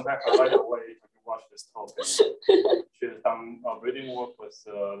contact her right away when you watch this talk. And she's done reading work with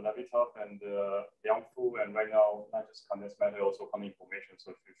Davydova and Liang Fu, and right now, not just condensed matter, also quantum information.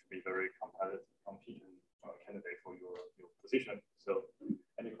 So she should be very competitive, competent candidate for your position. So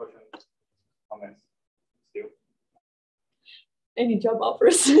any questions, comments, still? Any job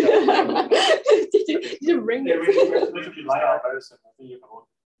offers? did you bring it? They should be lined up very soon. I think you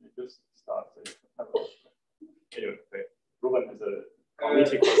just start. Anyway, okay. Ruben has a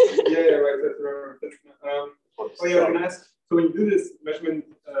committee question. Right. That's right. Can I ask? So when you do this measurement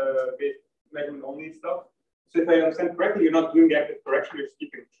only stuff, so if I understand correctly, you're not doing the active correction, you're just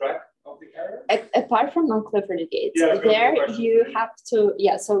keeping track of the error? Apart from non-Clifford gates, there you have to,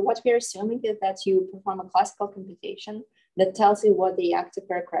 so what we're assuming is that you perform a classical computation that tells you what the active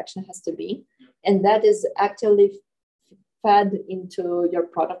error correction has to be. And that is actively fed into your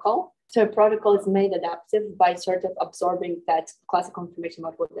protocol. So a protocol is made adaptive by sort of absorbing that classical information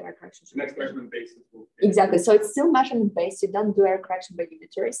about what the error correction should be. Next measurement basis. Exactly. So it's still measurement based. You don't do error correction by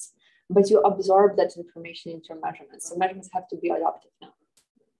unitaries, but you absorb that information into your measurements. So measurements have to be adaptive now.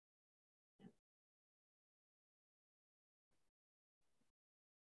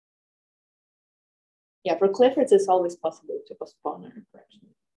 Yeah, for Cliffords, it's always possible to postpone error correction.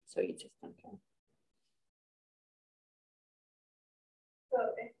 So you just don't care. So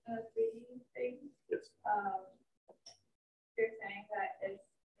in the 3D thing, Yes. You're saying that it's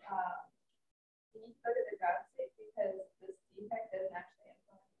you need to go to the ground state because this defect doesn't actually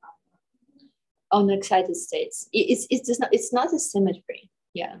influence automorphism. On excited states, it's not a symmetry.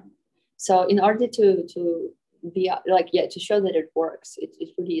 Yeah. So in order to be like to show that it works, it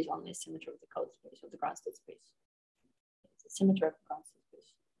really is only a symmetry of the code space of the ground state space. It's a symmetry of the ground state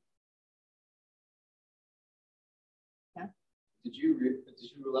space. Yeah. Did you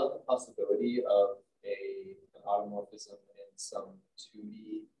rule out the possibility of an automorphism in some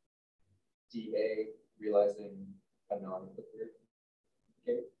 2D DA realizing a non-linear?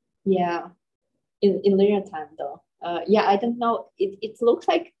 Okay. Yeah, in linear time though. Yeah, I don't know. It looks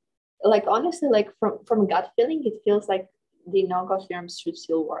like honestly, like from gut feeling, it feels like the no-go theorems should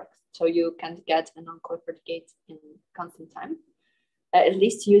still work. So you can't get a non-Clifford gate in constant time. At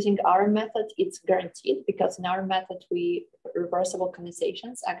least using our method, it's guaranteed because in our method, reversible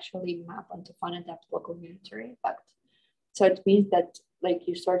condensations actually map onto finite depth local unitary effect. So it means that like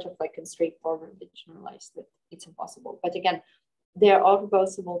you sort of like can straightforward generalize that it's impossible. But again, they are all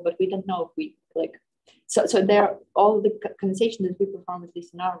reversible, but we don't know if we like. So they're all the condensation that we perform, at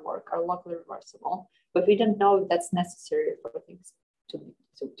least in our work, are locally reversible, but we don't know if that's necessary for things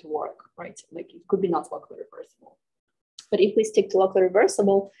to work, right? Like it could be not locally reversible. But if we stick to locally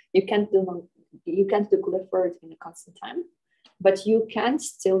reversible, you can't do Clifford in a constant time, but you can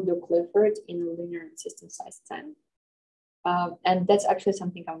still do Clifford in a linear system size time. And that's actually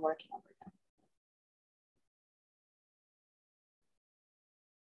something I'm working on right now.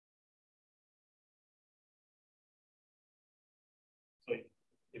 So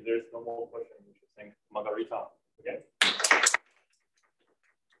if there's no more question, we should thank Margarita again.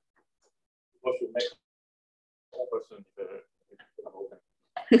 What should make one person open?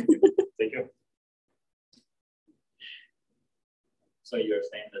 Thank you. So you're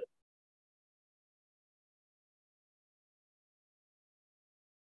saying that